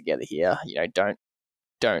keep it together here.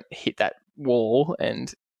 Don't hit that wall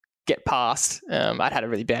and get past. I'd had a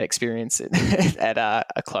really bad experience at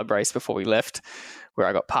a club race before we left, where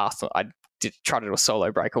I got past. I tried to do a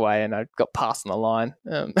solo breakaway, and I got past on the line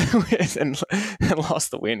and lost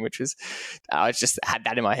the win, which was, I just had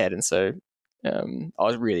that in my head. And so I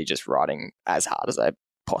was really just riding as hard as I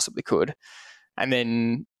possibly could. And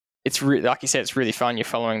then it's really, like you said, it's really fun. You're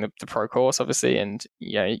following the pro course, obviously, and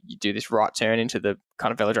you do this right turn into the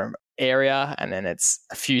kind of Velodrome area, and then it's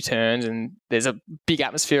a few turns, and there's a big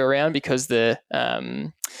atmosphere around because the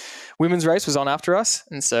women's race was on after us,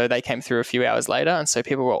 and so they came through a few hours later, and so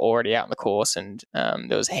people were already out on the course, and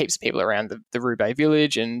there was heaps of people around the Roubaix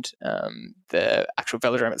village and the actual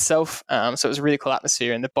Velodrome itself. So it was a really cool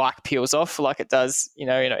atmosphere, and the bike peels off like it does, in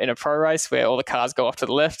a pro race where all the cars go off to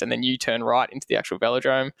the left, and then you turn right into the actual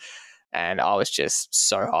Velodrome. And I was just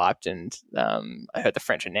so hyped, and I heard the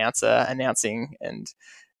French announcer announcing, and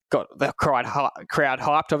got the crowd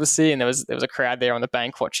hyped, obviously, and there was a crowd there on the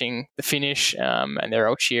bank watching the finish, and they're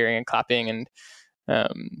all cheering and clapping, and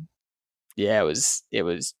it was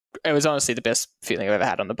honestly the best feeling I've ever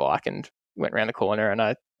had on the bike. And went around the corner, and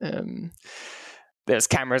I there's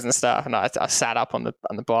cameras and stuff, and I sat up on the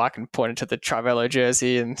bike and pointed to the Trivelo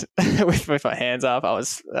jersey and with my hands up.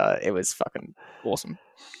 It was fucking awesome.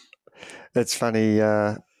 It's funny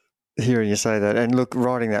hearing you say that. And look,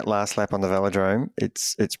 riding that last lap on the Velodrome,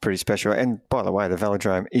 it's pretty special. And by the way, the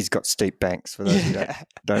Velodrome has got steep banks for those who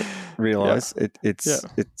don't realise. Yeah.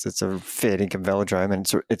 It's a fair income Velodrome, and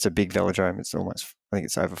it's a big Velodrome. It's almost, I think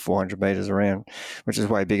it's over 400 metres around, which is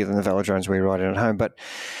way bigger than the Velodromes we ride in at home. But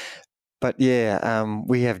yeah,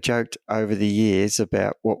 we have joked over the years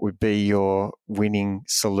about what would be your winning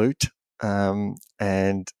salute and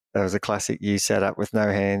it was a classic. You sat up with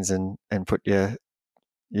no hands and put your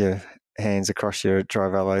hands across your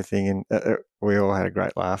Trivelo thing, and we all had a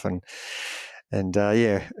great laugh. And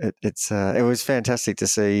it was fantastic to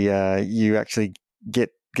see you actually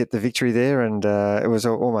get the victory there, and it was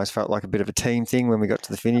almost felt like a bit of a team thing when we got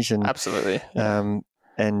to the finish. And absolutely,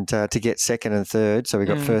 and to get second and third, so we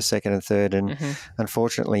got first, second, and third, and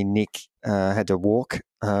unfortunately Nick had to walk.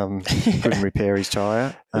 Couldn't repair his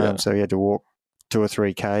tyre, so he had to walk 2 or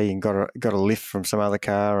 3K and got a lift from some other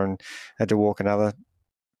car and had to walk another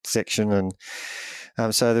section. And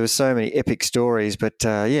so there were so many epic stories. But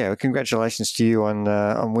congratulations to you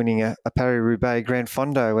on winning a Paris-Roubaix Grand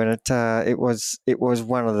Fondo, and it was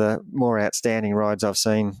one of the more outstanding rides I've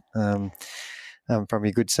seen from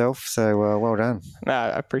your good self. So well done. No,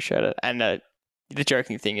 I appreciate it. And the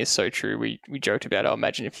joking thing is so true. We joked about,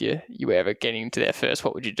 imagine if you were ever getting into there first,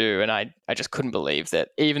 what would you do? And I just couldn't believe that,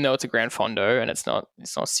 even though it's a Grand Fondo and it's not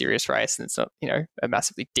a serious race and it's not, a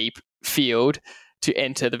massively deep field, to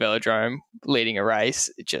enter the velodrome leading a race,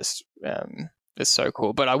 it just is so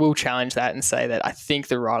cool. But I will challenge that and say that I think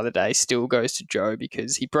the ride of the day still goes to Joe,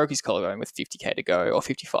 because he broke his collarbone with 50k to go, or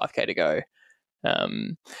 55k to go.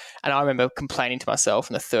 And I remember complaining to myself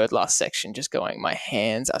in the third last section, just going, my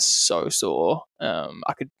hands are so sore.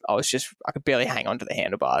 I could barely hang on to the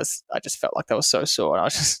handlebars. I just felt like they were so sore. And I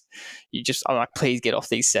was I'm like, please get off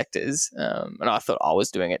these sectors. And I thought I was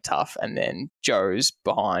doing it tough. And then Joe's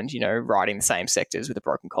behind, riding the same sectors with a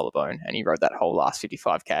broken collarbone. And he rode that whole last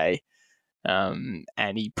 55k.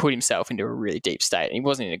 And he put himself into a really deep state, and he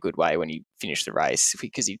wasn't in a good way when he finished the race,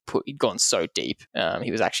 because he'd gone so deep.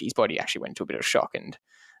 His body actually went into a bit of shock, and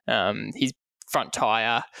his front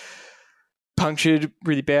tire punctured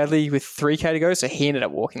really badly with 3k to go. So he ended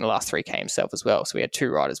up walking the last 3k himself as well. So we had 2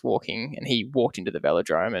 riders walking, and he walked into the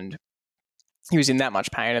velodrome, and he was in that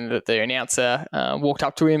much pain, and the announcer walked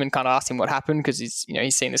up to him and kind of asked him what happened, because he's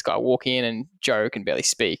seen this guy walk in, and Joe can barely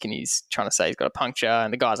speak, and he's trying to say he's got a puncture,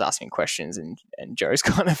 and the guy's asking questions, and Joe's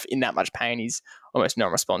kind of in that much pain. He's almost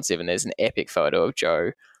non-responsive, and there's an epic photo of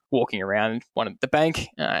Joe walking around the bank,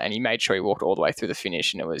 and he made sure he walked all the way through the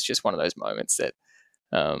finish, and it was just one of those moments that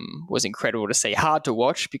was incredible to see. Hard to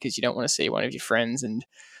watch, because you don't want to see one of your friends and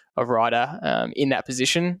a rider in that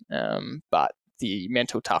position, but the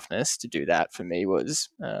mental toughness to do that for me was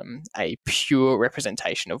a pure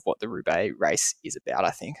representation of what the Roubaix race is about, I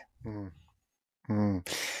think.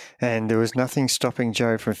 And there was nothing stopping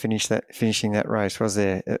Joe from finishing that race, was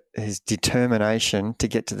there? His determination to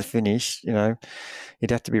get to the finish, he'd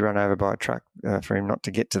have to be run over by a truck for him not to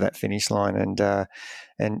get to that finish line. And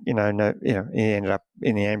he ended up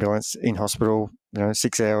in the ambulance in hospital,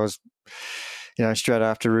 6 hours, straight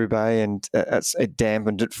after Roubaix, and it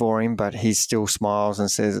dampened it for him, but he still smiles and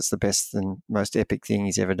says it's the best and most epic thing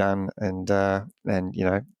he's ever done, and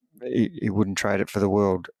he wouldn't trade it for the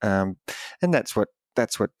world. And that's what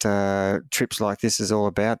trips like this is all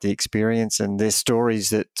about, the experience, and there's stories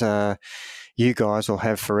that you guys will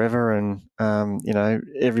have forever, and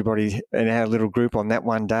everybody in our little group on that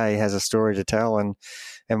one day has a story to tell, and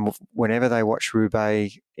whenever they watch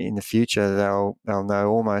Roubaix in the future, they'll know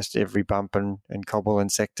almost every bump and cobble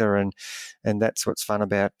and sector, and that's what's fun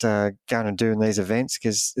about going and doing these events,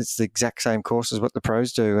 because it's the exact same course as what the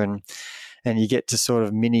pros do, and you get to sort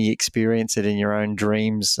of mini experience it in your own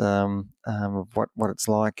dreams of what it's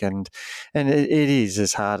like, and it is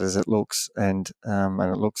as hard as it looks, and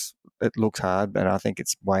it looks hard, and I think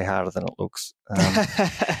it's way harder than it looks.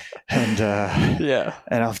 And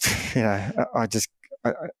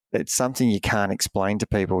it's something you can't explain to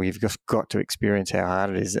people. You've just got to experience how hard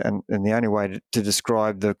it is, and the only way to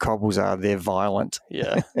describe the cobbles are they're violent.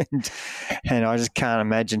 Yeah, and I just can't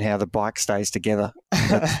imagine how the bike stays together.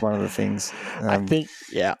 That's one of the things. I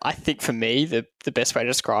think for me the best way to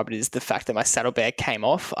describe it is the fact that my saddlebag came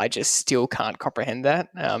off. I just still can't comprehend that,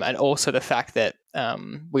 and also the fact that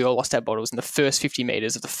we all lost our bottles in the first 50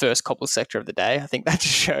 meters of the first cobble sector of the day. I think that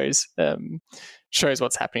just shows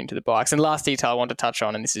what's happening to the bikes. And last detail I want to touch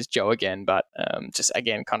on, and this is Joe again, but just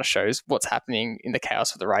again kind of shows what's happening in the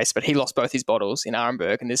chaos of the race. But he lost both his bottles in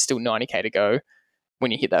Arenberg, and there's still 90k to go when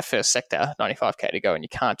you hit that first sector, 95k to go, and you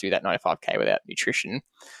can't do that 95k without nutrition.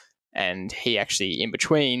 And he actually, in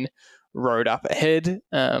between, rode up ahead,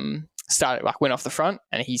 went off the front,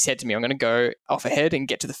 and he said to me, I'm going to go off ahead and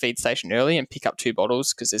get to the feed station early and pick up 2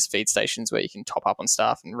 bottles, because there's feed stations where you can top up on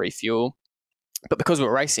stuff and refuel. But because we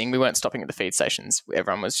were racing, we weren't stopping at the feed stations.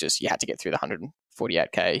 Everyone was you had to get through the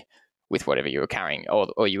 148k with whatever you were carrying,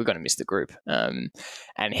 or you were going to miss the group. And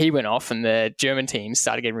he went off, and the German team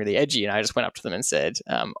started getting really edgy. And I just went up to them and said,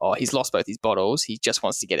 he's lost both his bottles. He just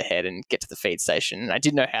wants to get ahead and get to the feed station. And I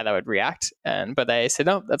didn't know how they would react, but they said,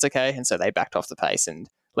 no, that's okay. And so they backed off the pace and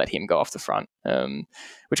let him go off the front,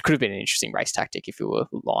 which could have been an interesting race tactic if you were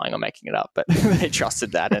lying or making it up, but they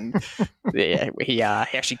trusted that. And he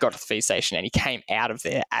actually got to the feed station, and he came out of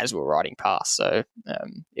there as we were riding past. So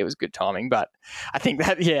it was good timing. But I think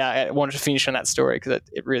that, I wanted to finish on that story because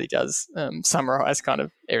it really does summarize kind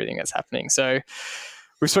of everything that's happening. So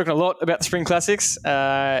we've spoken a lot about the Spring Classics.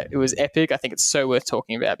 It was epic. I think it's so worth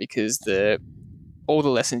talking about because all the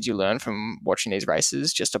lessons you learn from watching these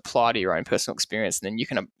races just apply to your own personal experience, and then you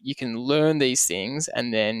can learn these things,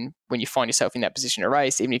 and then when you find yourself in that position to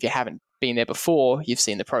race, even if you haven't been there before, you've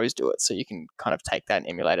seen the pros do it, so you can kind of take that and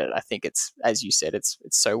emulate it. I think it's, as you said, it's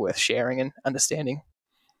so worth sharing and understanding.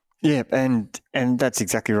 Yeah, and that's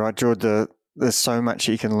exactly right, George. There's so much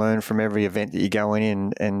you can learn from every event that you go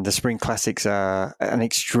in, and the Spring Classics are an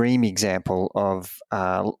extreme example of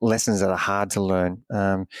lessons that are hard to learn.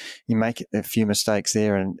 You make a few mistakes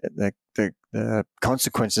there, and the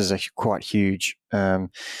consequences are quite huge. And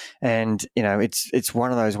it's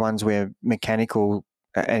one of those ones where mechanical,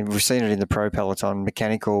 and we've seen it in the pro peloton,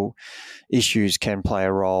 mechanical issues can play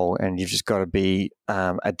a role, and you've just got to be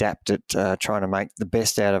adept at trying to make the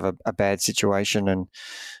best out of a bad situation, and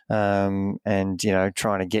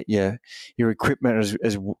trying to get your equipment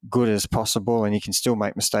as good as possible. And you can still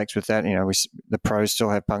make mistakes with that. The pros still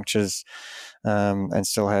have punctures and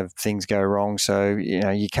still have things go wrong. So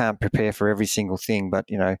you can't prepare for every single thing, but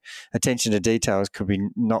attention to details could be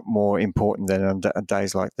not more important than on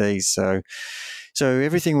days like these. So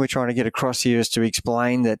everything we're trying to get across here is to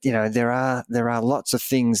explain that there are lots of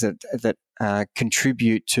things that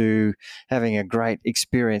contribute to having a great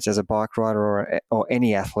experience as a bike rider or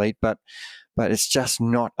any athlete, but it's just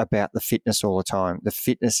not about the fitness all the time. The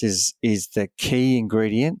fitness is the key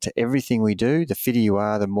ingredient to everything we do. The fitter you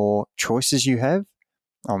are, the more choices you have.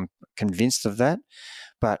 I'm convinced of that,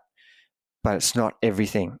 but it's not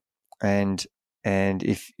everything. And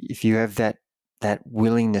if you have that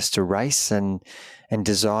willingness to race and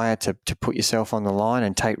desire to put yourself on the line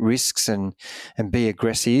and take risks and be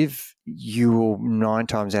aggressive, you will 9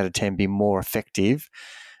 times out of 10 be more effective.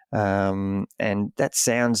 And that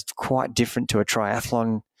sounds quite different to a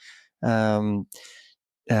triathlon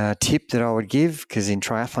tip that I would give, because in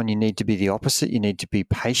triathlon you need to be the opposite. You need to be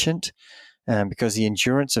patient because the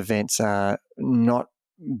endurance events are not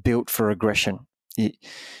built for aggression.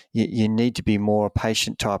 You need to be more a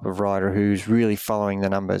patient type of rider who's really following the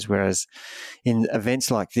numbers, whereas in events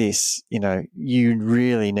like this, you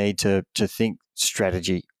really need to think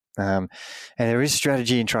strategy. And there is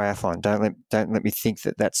strategy in triathlon. Don't let me think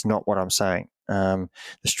that that's not what I'm saying. The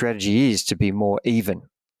strategy is to be more even,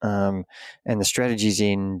 and the strategies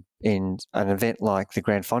in an event like the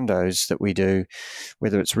Grand Fondos that we do,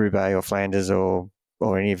 whether it's Roubaix or Flanders or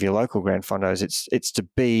any of your local Grand Fondos, it's to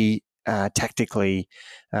be tactically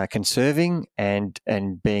conserving and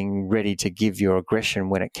being ready to give your aggression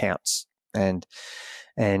when it counts. And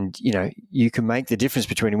you can make the difference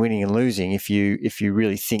between winning and losing if you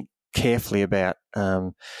really think carefully about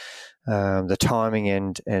the timing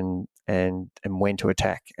and when to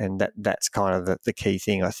attack. And that's kind of the key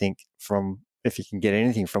thing, I think, from, if you can get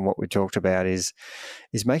anything from what we talked about, is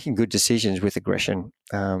making good decisions with aggression.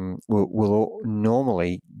 Will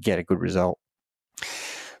normally get a good result.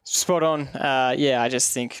 Spot on. I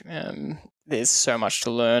just think there's so much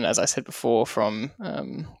to learn, as I said before, from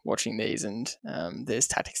watching these, and there's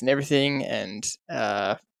tactics and everything. And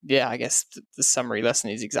I guess the summary lesson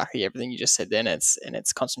is exactly everything you just said then.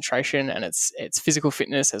 It's concentration, and it's physical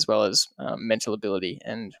fitness as well as mental ability,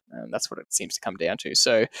 and that's what it seems to come down to.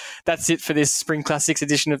 So that's it for this Spring Classics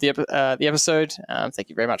edition of the episode. Thank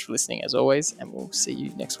you very much for listening, as always, and we'll see you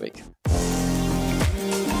next week.